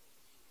us.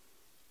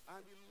 And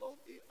the love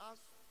he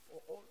has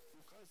for us, you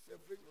can't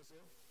separate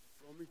yourself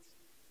from it.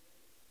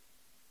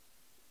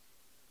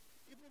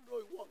 Even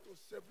though you want to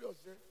separate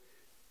yourself,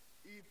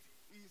 it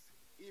is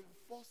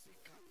impossible.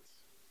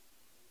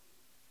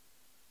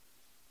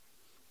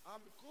 And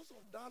because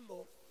of that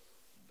love,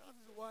 that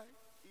is why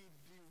he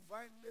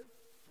divinely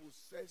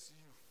possesses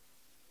you.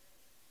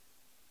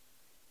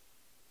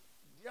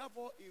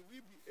 Therefore, he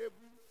will be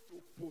able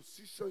to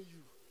position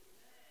you.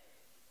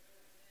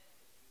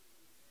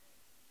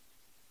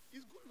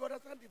 It's good to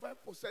understand divine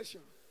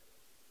possession.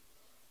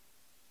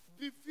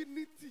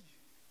 Divinity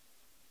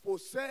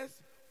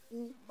possess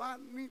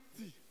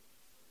humanity.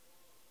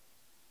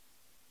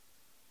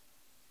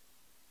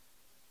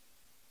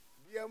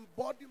 The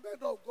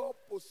embodiment of God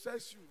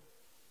possess you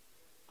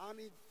and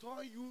it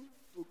turn you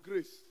to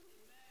grace.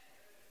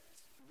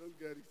 You don't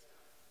get it.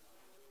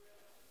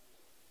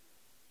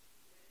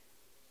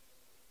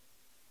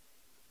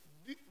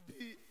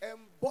 The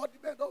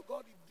embodiment of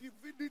God, the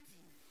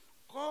divinity,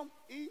 come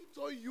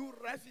into you,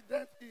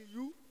 resident in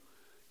you,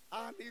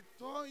 and it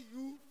turn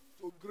you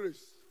to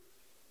grace.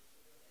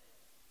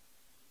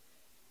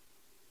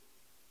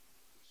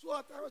 So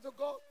at times,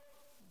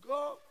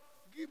 God,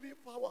 give me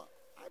power.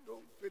 I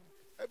don't pray.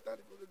 Every time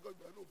I say, God,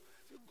 I know.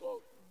 Say, God,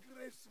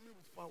 grace me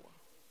with power.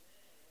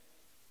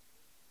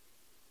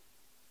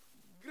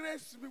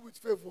 Grace me with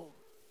favor.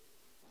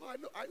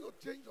 I know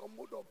change your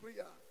mode of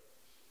prayer.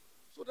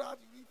 So that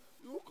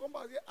you will come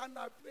back here and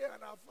I pray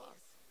and I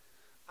fast.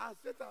 And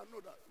Satan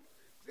know that.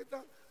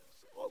 Satan,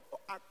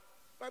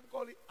 Bible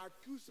call it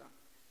accuser.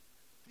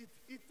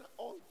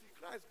 Until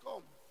Christ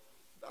come.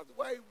 That's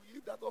why we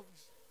leave that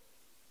office.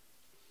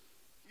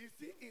 He's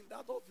still in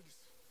that office.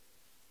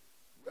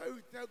 Where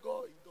you tell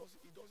God he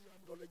doesn't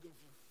have knowledge of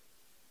you.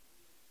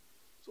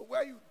 So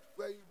when you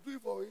do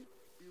it for him,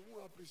 he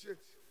won't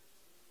appreciate.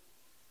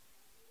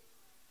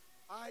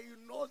 And you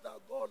know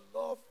that God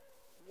loves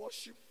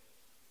worship,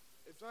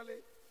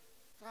 especially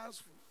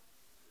thankful.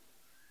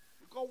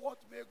 Because what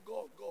made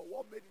God God?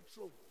 What made the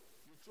throne?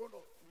 The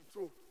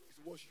throne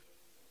is worship.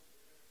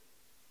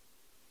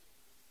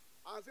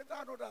 And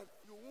Satan know that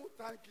you won't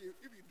thank him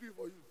if he do it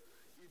for you.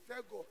 He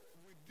tell God,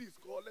 with this,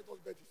 God, let us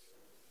bet it.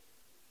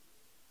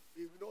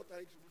 He will not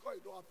thank you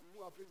because he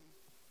won't appraise it.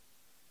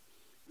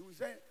 He will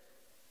say,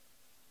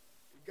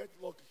 you get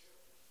lucky.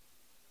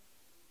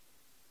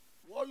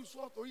 What you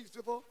saw to him is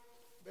favor,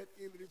 but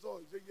in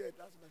return, he say, yeah,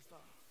 that's my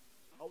star.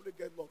 I only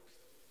get luck.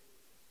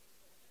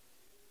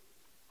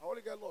 I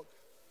only get luck.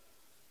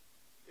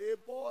 A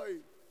boy,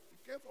 he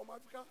came from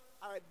Africa.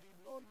 I did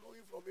not know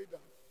him from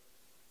Adam.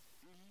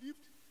 He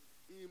lived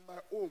in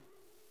my home.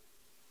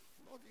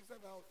 Not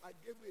inside the house. I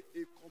gave him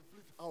a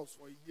complete house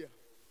for a year.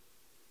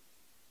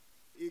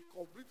 A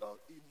complete house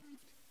he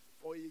lived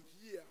for a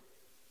year.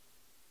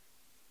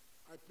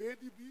 I paid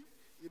the bill.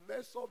 He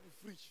messed up the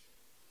fridge.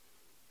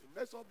 He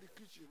messed up the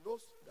kitchen. No,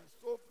 the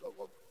stove don't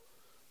work.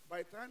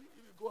 By the time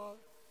he go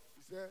out,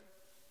 he said,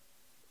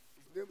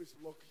 his name is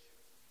Lucky.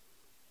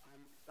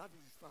 And that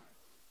is his time.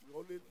 He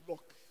only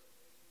luck.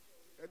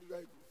 Anywhere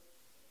I go.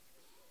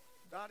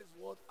 That is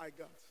what I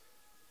got.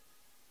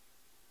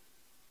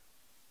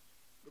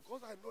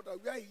 Because I know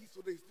that where he is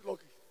today is still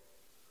lucky.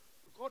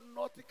 Because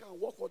nothing can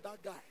work for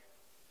that guy.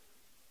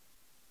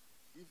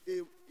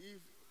 Even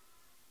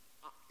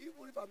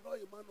if I'm not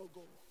a man of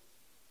God,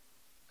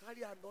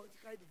 carry anointing,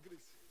 carry the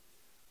grace.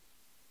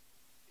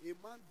 A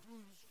man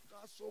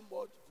does so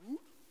much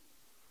good,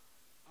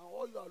 and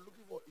all you are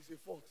looking for is a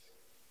fault.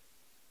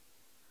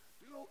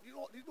 You know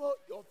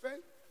the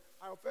offense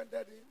I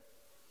offended him.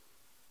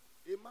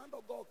 A man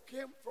of God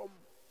came from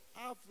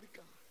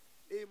Africa.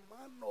 A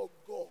man of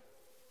God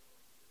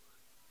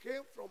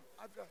came from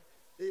Africa.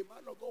 A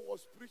man of God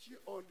was preaching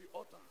on the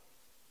altar.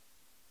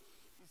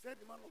 He said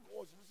the man of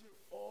God was using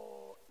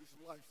all his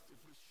life to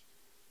preach.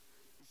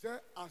 He said,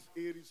 as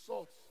a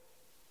result,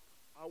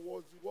 I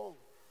was the one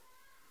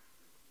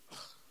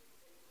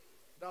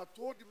that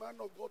told the man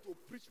of God to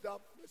preach that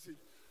message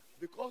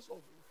because of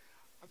him.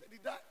 I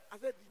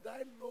said, did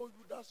I know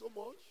you that so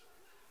much?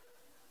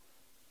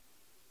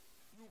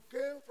 You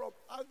came from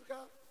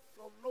Africa,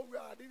 from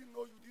nowhere. I didn't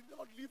know you did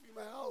not live in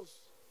my house.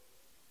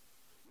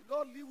 You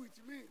don't live with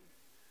me.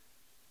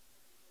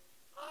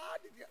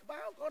 Did you buy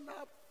a gun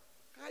up?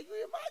 Can you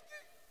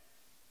imagine?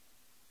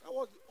 That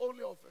was the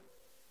only offense.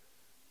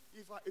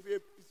 If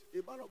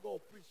a man of God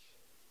preach,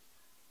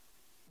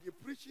 the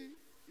preaching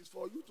is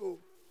for you to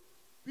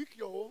pick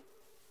your own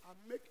and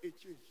make a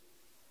change.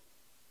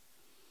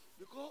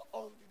 Because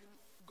until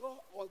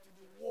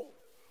the word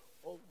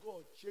of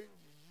God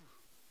changes you,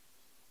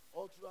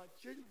 until you are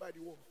changed by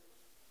the word,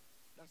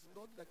 there's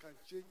nothing that can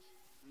change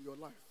in your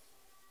life.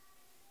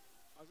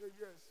 I said,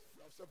 yes,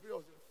 you have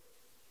separated yourself.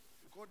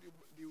 Because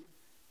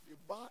the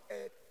bar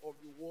edge of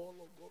the wall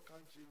of God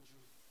can't change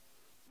you.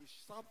 The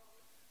sharp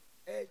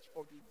edge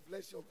of the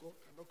blessing of God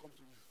cannot come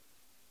to you.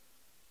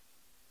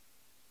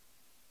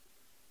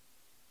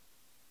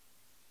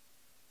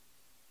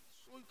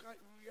 So you can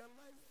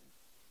realize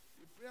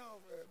the prayer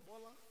of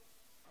Bola,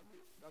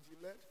 that he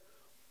led,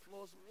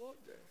 plus what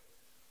the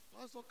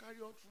pastor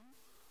carried on through,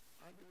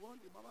 and the one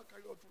the mama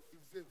carried on through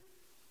is the same.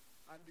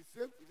 And the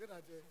same, he said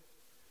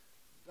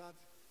that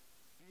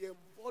the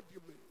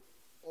embodiment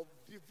of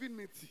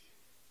divinity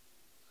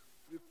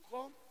will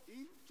come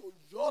into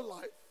your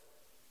life,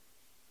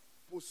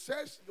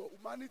 possess your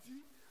humanity,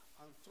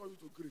 and turn you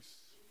to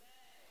grace.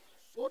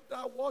 So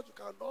that what you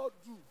cannot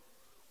do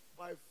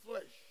by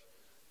flesh,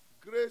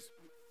 grace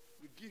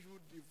will give you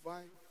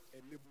divine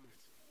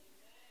enablement.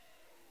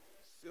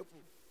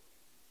 Simple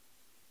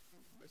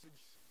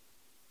messages.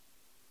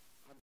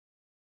 And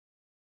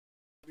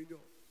million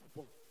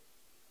upon.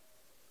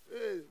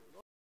 Hey,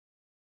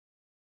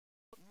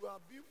 you are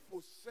being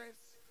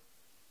possessed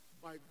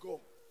by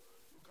God.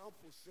 You can't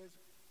possess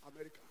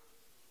America.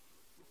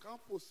 You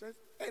can't possess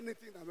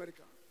anything in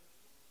America.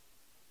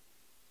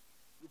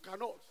 You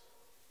cannot.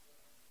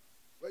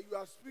 When you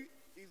are spirit,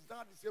 is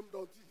that the same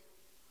donkey?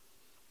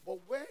 But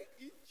when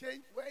it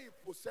change, when it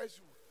possess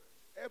you,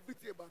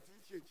 everything about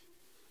it change.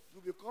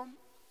 You become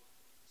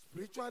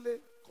spiritually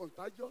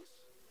contagious,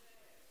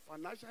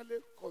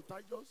 financially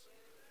contagious,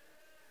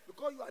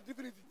 because you are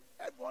divinity.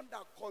 Everyone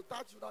that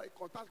contacts you now, it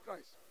contacts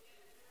Christ.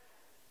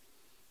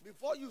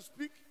 Before you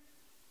speak,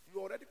 you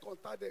already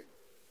contact them.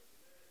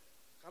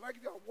 Can I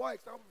give you one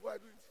example before I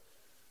do it?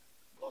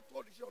 God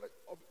told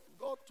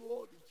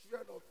the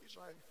children of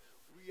Israel,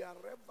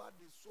 wherever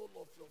the sole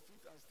of your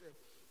feet has stepped,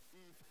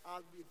 it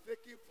has been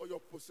taken for your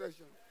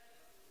possession.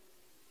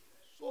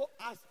 So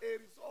as a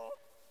result,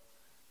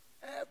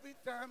 every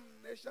time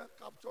nation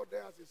captured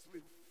them as a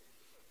slave,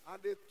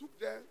 and they took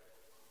them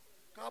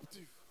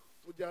captive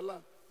to their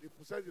land, they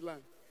possessed the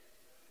land.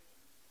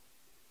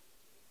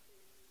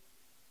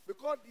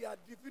 Because their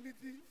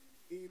divinity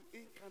in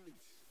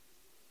incarnate,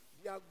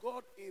 their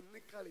God in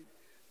incarnate,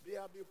 they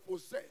have been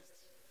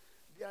possessed.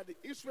 They are the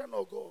instrument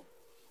of God.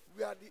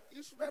 We are the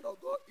instrument of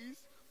God is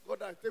God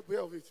that take care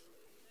of it.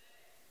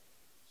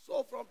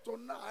 So from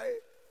tonight,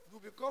 you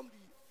become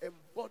the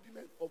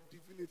embodiment of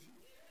divinity.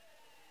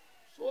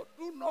 So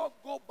do not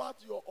go back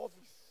to your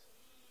office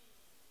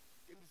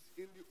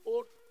in the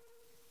old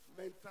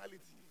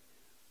mentality,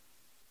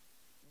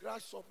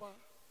 grasshopper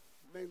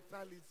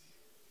mentality.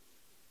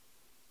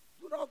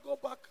 Do not go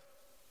back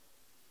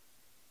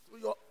to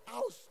your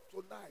house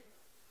tonight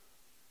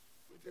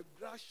with a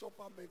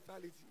grasshopper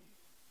mentality.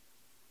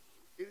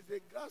 It is a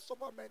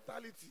grasshopper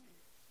mentality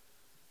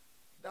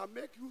that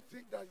make you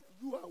think that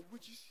you are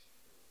witches.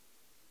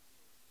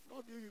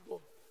 Not there you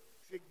go.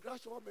 It's a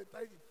grasshopper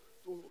mentality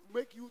to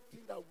make you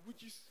think that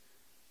witches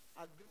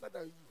are greater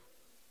than you.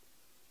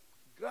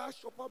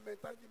 Grasshopper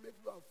mentality makes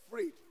you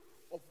afraid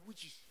of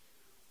witches,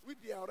 which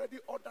they are already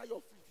under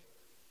your feet.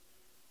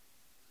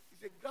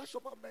 It's a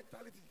grasshopper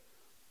mentality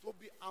to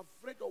be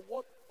afraid of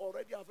what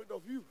already afraid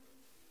of you.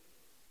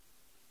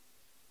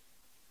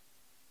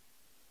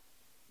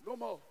 No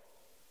more.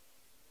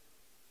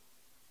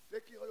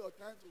 Taking all your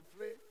time to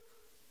pray,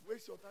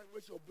 waste your time,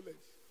 waste your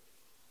bullets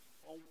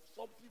on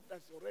something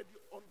that's already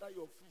under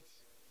your feet.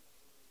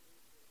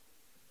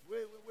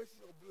 Waste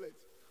your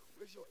bullets,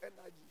 waste your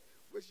energy,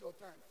 waste your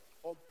time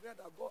on prayer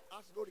that God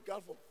has no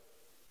regard for.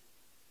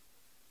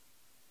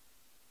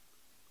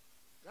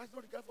 God has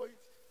no regard for it.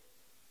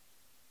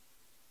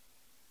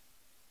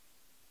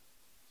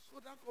 So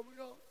that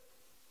communion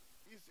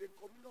is a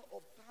communion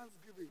of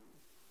thanksgiving.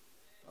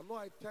 And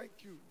Lord, I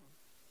thank you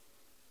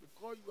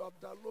because you have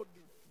downloaded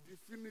the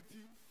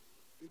divinity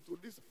into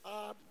this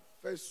hard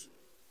vessel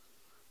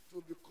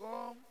to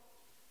become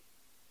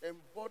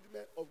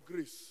embodiment of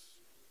grace.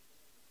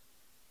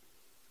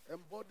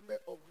 Embodiment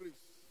of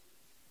grace.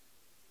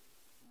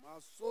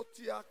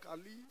 Masotia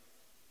Kali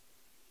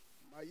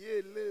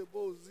Mayele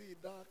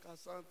Bozida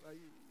Kasantai.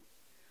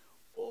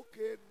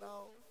 Okay,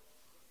 now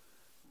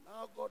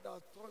God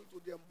has turned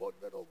to the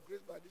embodiment of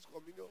grace by this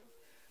communion.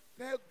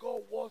 Tell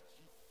God what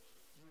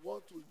you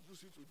want to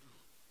use it to do.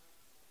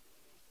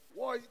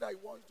 What is it that you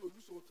want to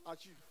use to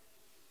achieve?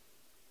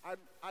 And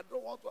I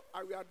will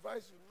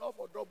advise you not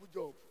for double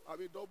job,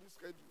 double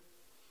schedule,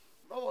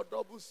 not for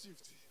double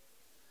shift,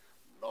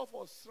 not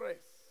for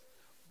stress,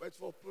 but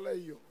for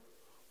pleasure,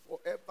 for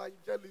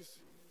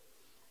evangelism.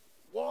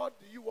 What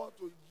do you want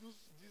to use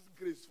this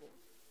grace for?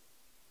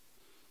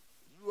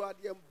 You are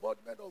the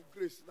embodiment of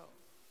grace now.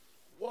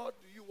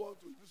 What do you want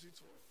to use it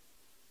for?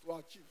 To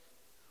achieve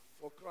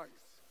for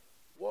Christ.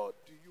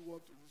 What do you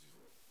want to use it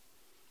for?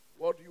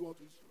 What do you want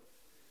to use it for?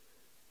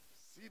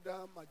 Sit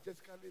down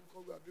majestically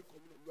because we are doing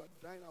communion. You are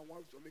dying and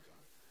one with your maker.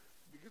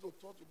 Begin to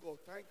talk to God.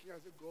 Thank Him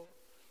and say, God,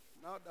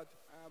 now that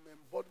I am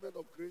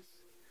embodiment of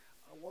grace,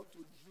 I want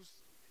to use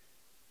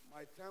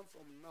my time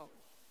from now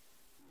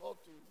not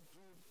to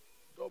do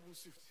double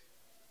shift,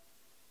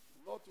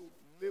 not to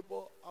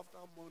labor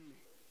after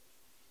money,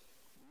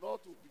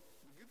 not to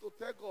begin to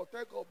tell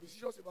God, be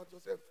serious about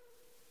yourself.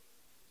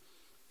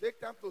 Take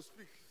time to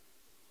speak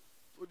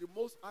to the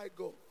Most High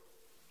God.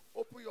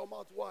 Open your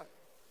mouth wide,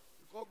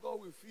 because God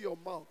will fill your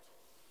mouth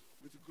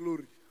with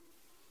glory,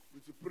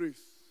 with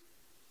praise.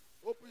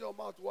 Open your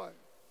mouth wide.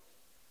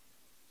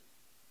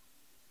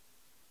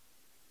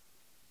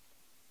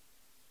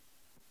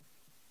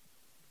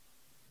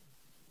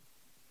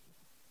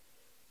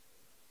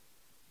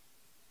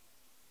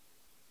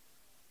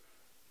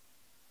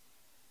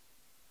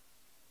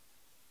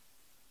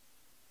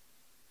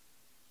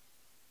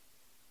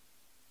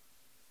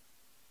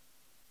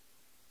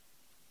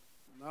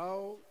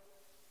 Now,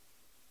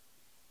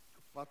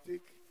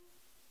 partake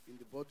in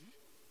the body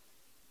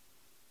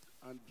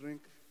and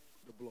drink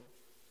the blood.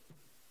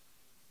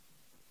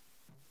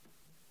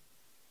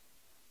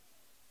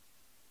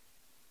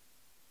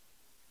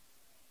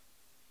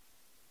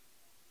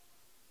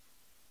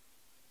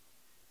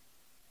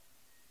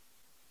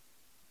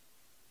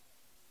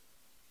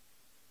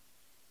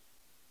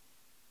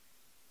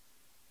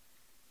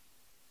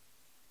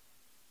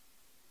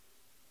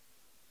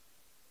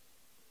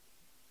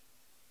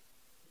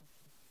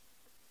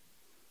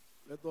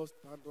 Let us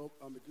stand up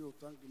and begin to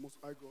thank the Most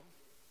High God.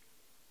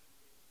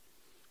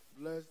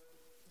 Bless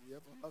the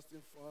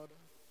everlasting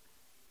Father.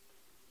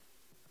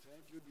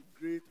 Thank you, the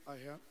great I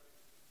am.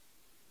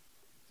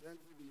 Thank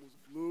you, the most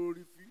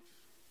glorified,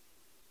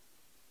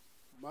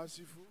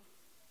 merciful,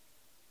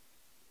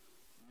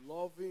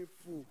 loving,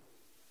 full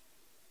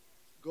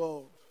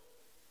God.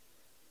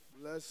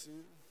 Bless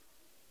Him,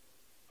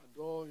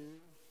 adore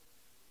Him,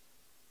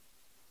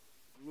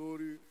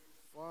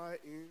 Glorify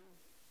Him.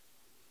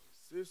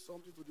 Say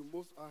something to the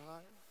Most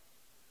High,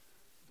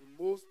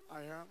 the Most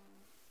I am,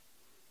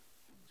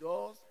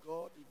 just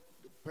God,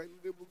 the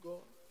dependable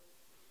God,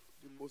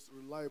 the most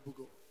reliable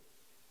God.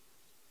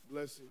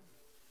 Bless Him.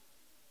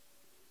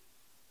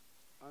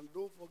 And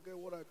don't forget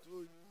what I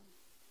told you.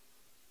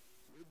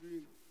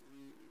 Maybe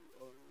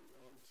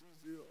on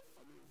Tuesday,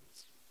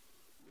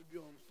 maybe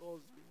on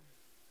Thursday,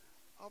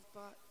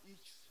 after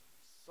each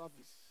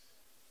service,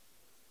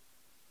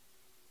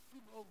 do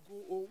not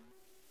go home,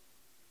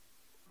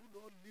 do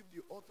not leave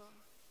the altar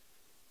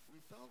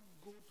without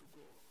going to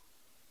God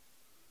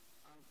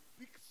and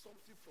pick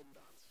something from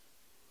that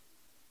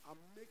and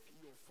make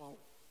your vow.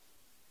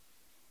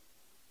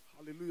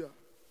 Hallelujah.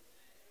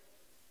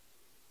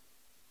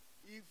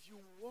 If you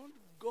want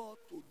God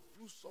to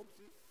do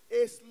something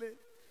hastily,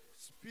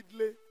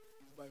 speedily,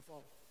 it's by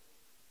vow.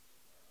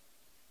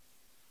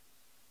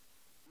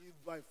 It's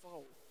by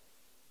vow.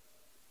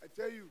 I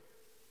tell you,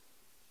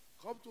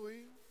 come to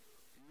Him.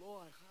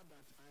 Lord, I heard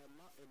that I am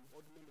now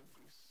embodiment of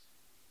grace.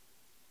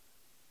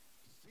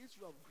 Since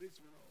you have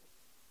graced me now,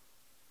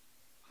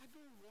 I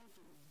don't want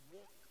to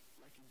walk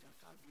like a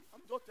jackass.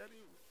 I'm just telling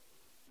you,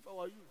 if I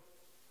were you,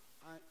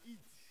 I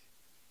eat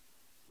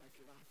like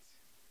a rat.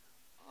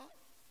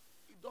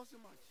 It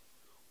doesn't match.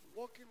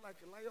 Walking like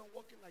a lion,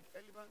 walking like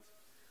an elephant,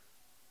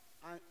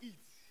 and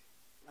eat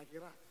like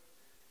a rat.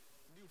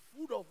 The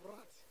food of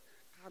rat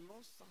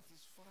cannot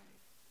satisfy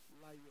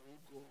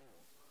lion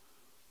God.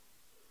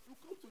 You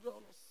come to the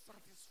Lord,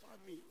 satisfy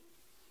me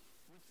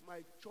with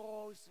my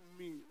choice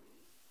meal.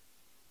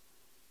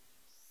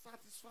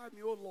 Satisfy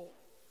me, oh Lord,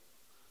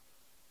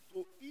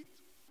 to eat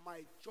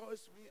my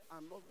choice meal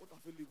and not what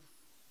available.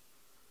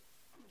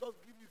 I'm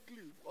just giving you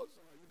clear because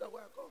that's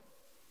where I come.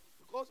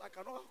 Because I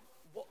cannot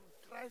have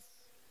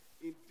Christ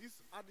in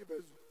this hardy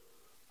vessel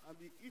and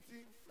be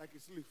eating like a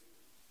slave.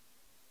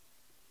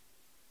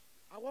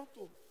 I want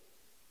to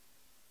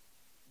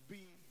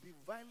be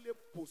divinely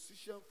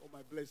positioned for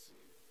my blessing.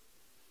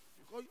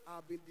 Because I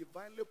have been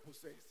divinely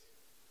possessed,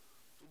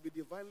 to be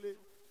divinely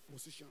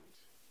positioned.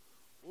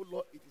 Oh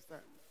Lord, it is time.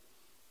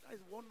 That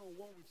is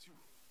one-on-one with you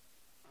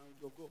and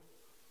your God.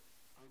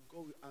 And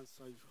God will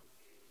answer you.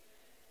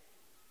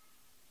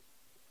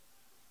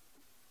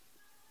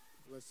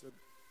 Blessed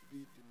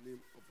be the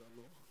name of the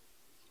Lord.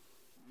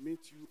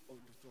 Meet you on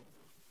the top.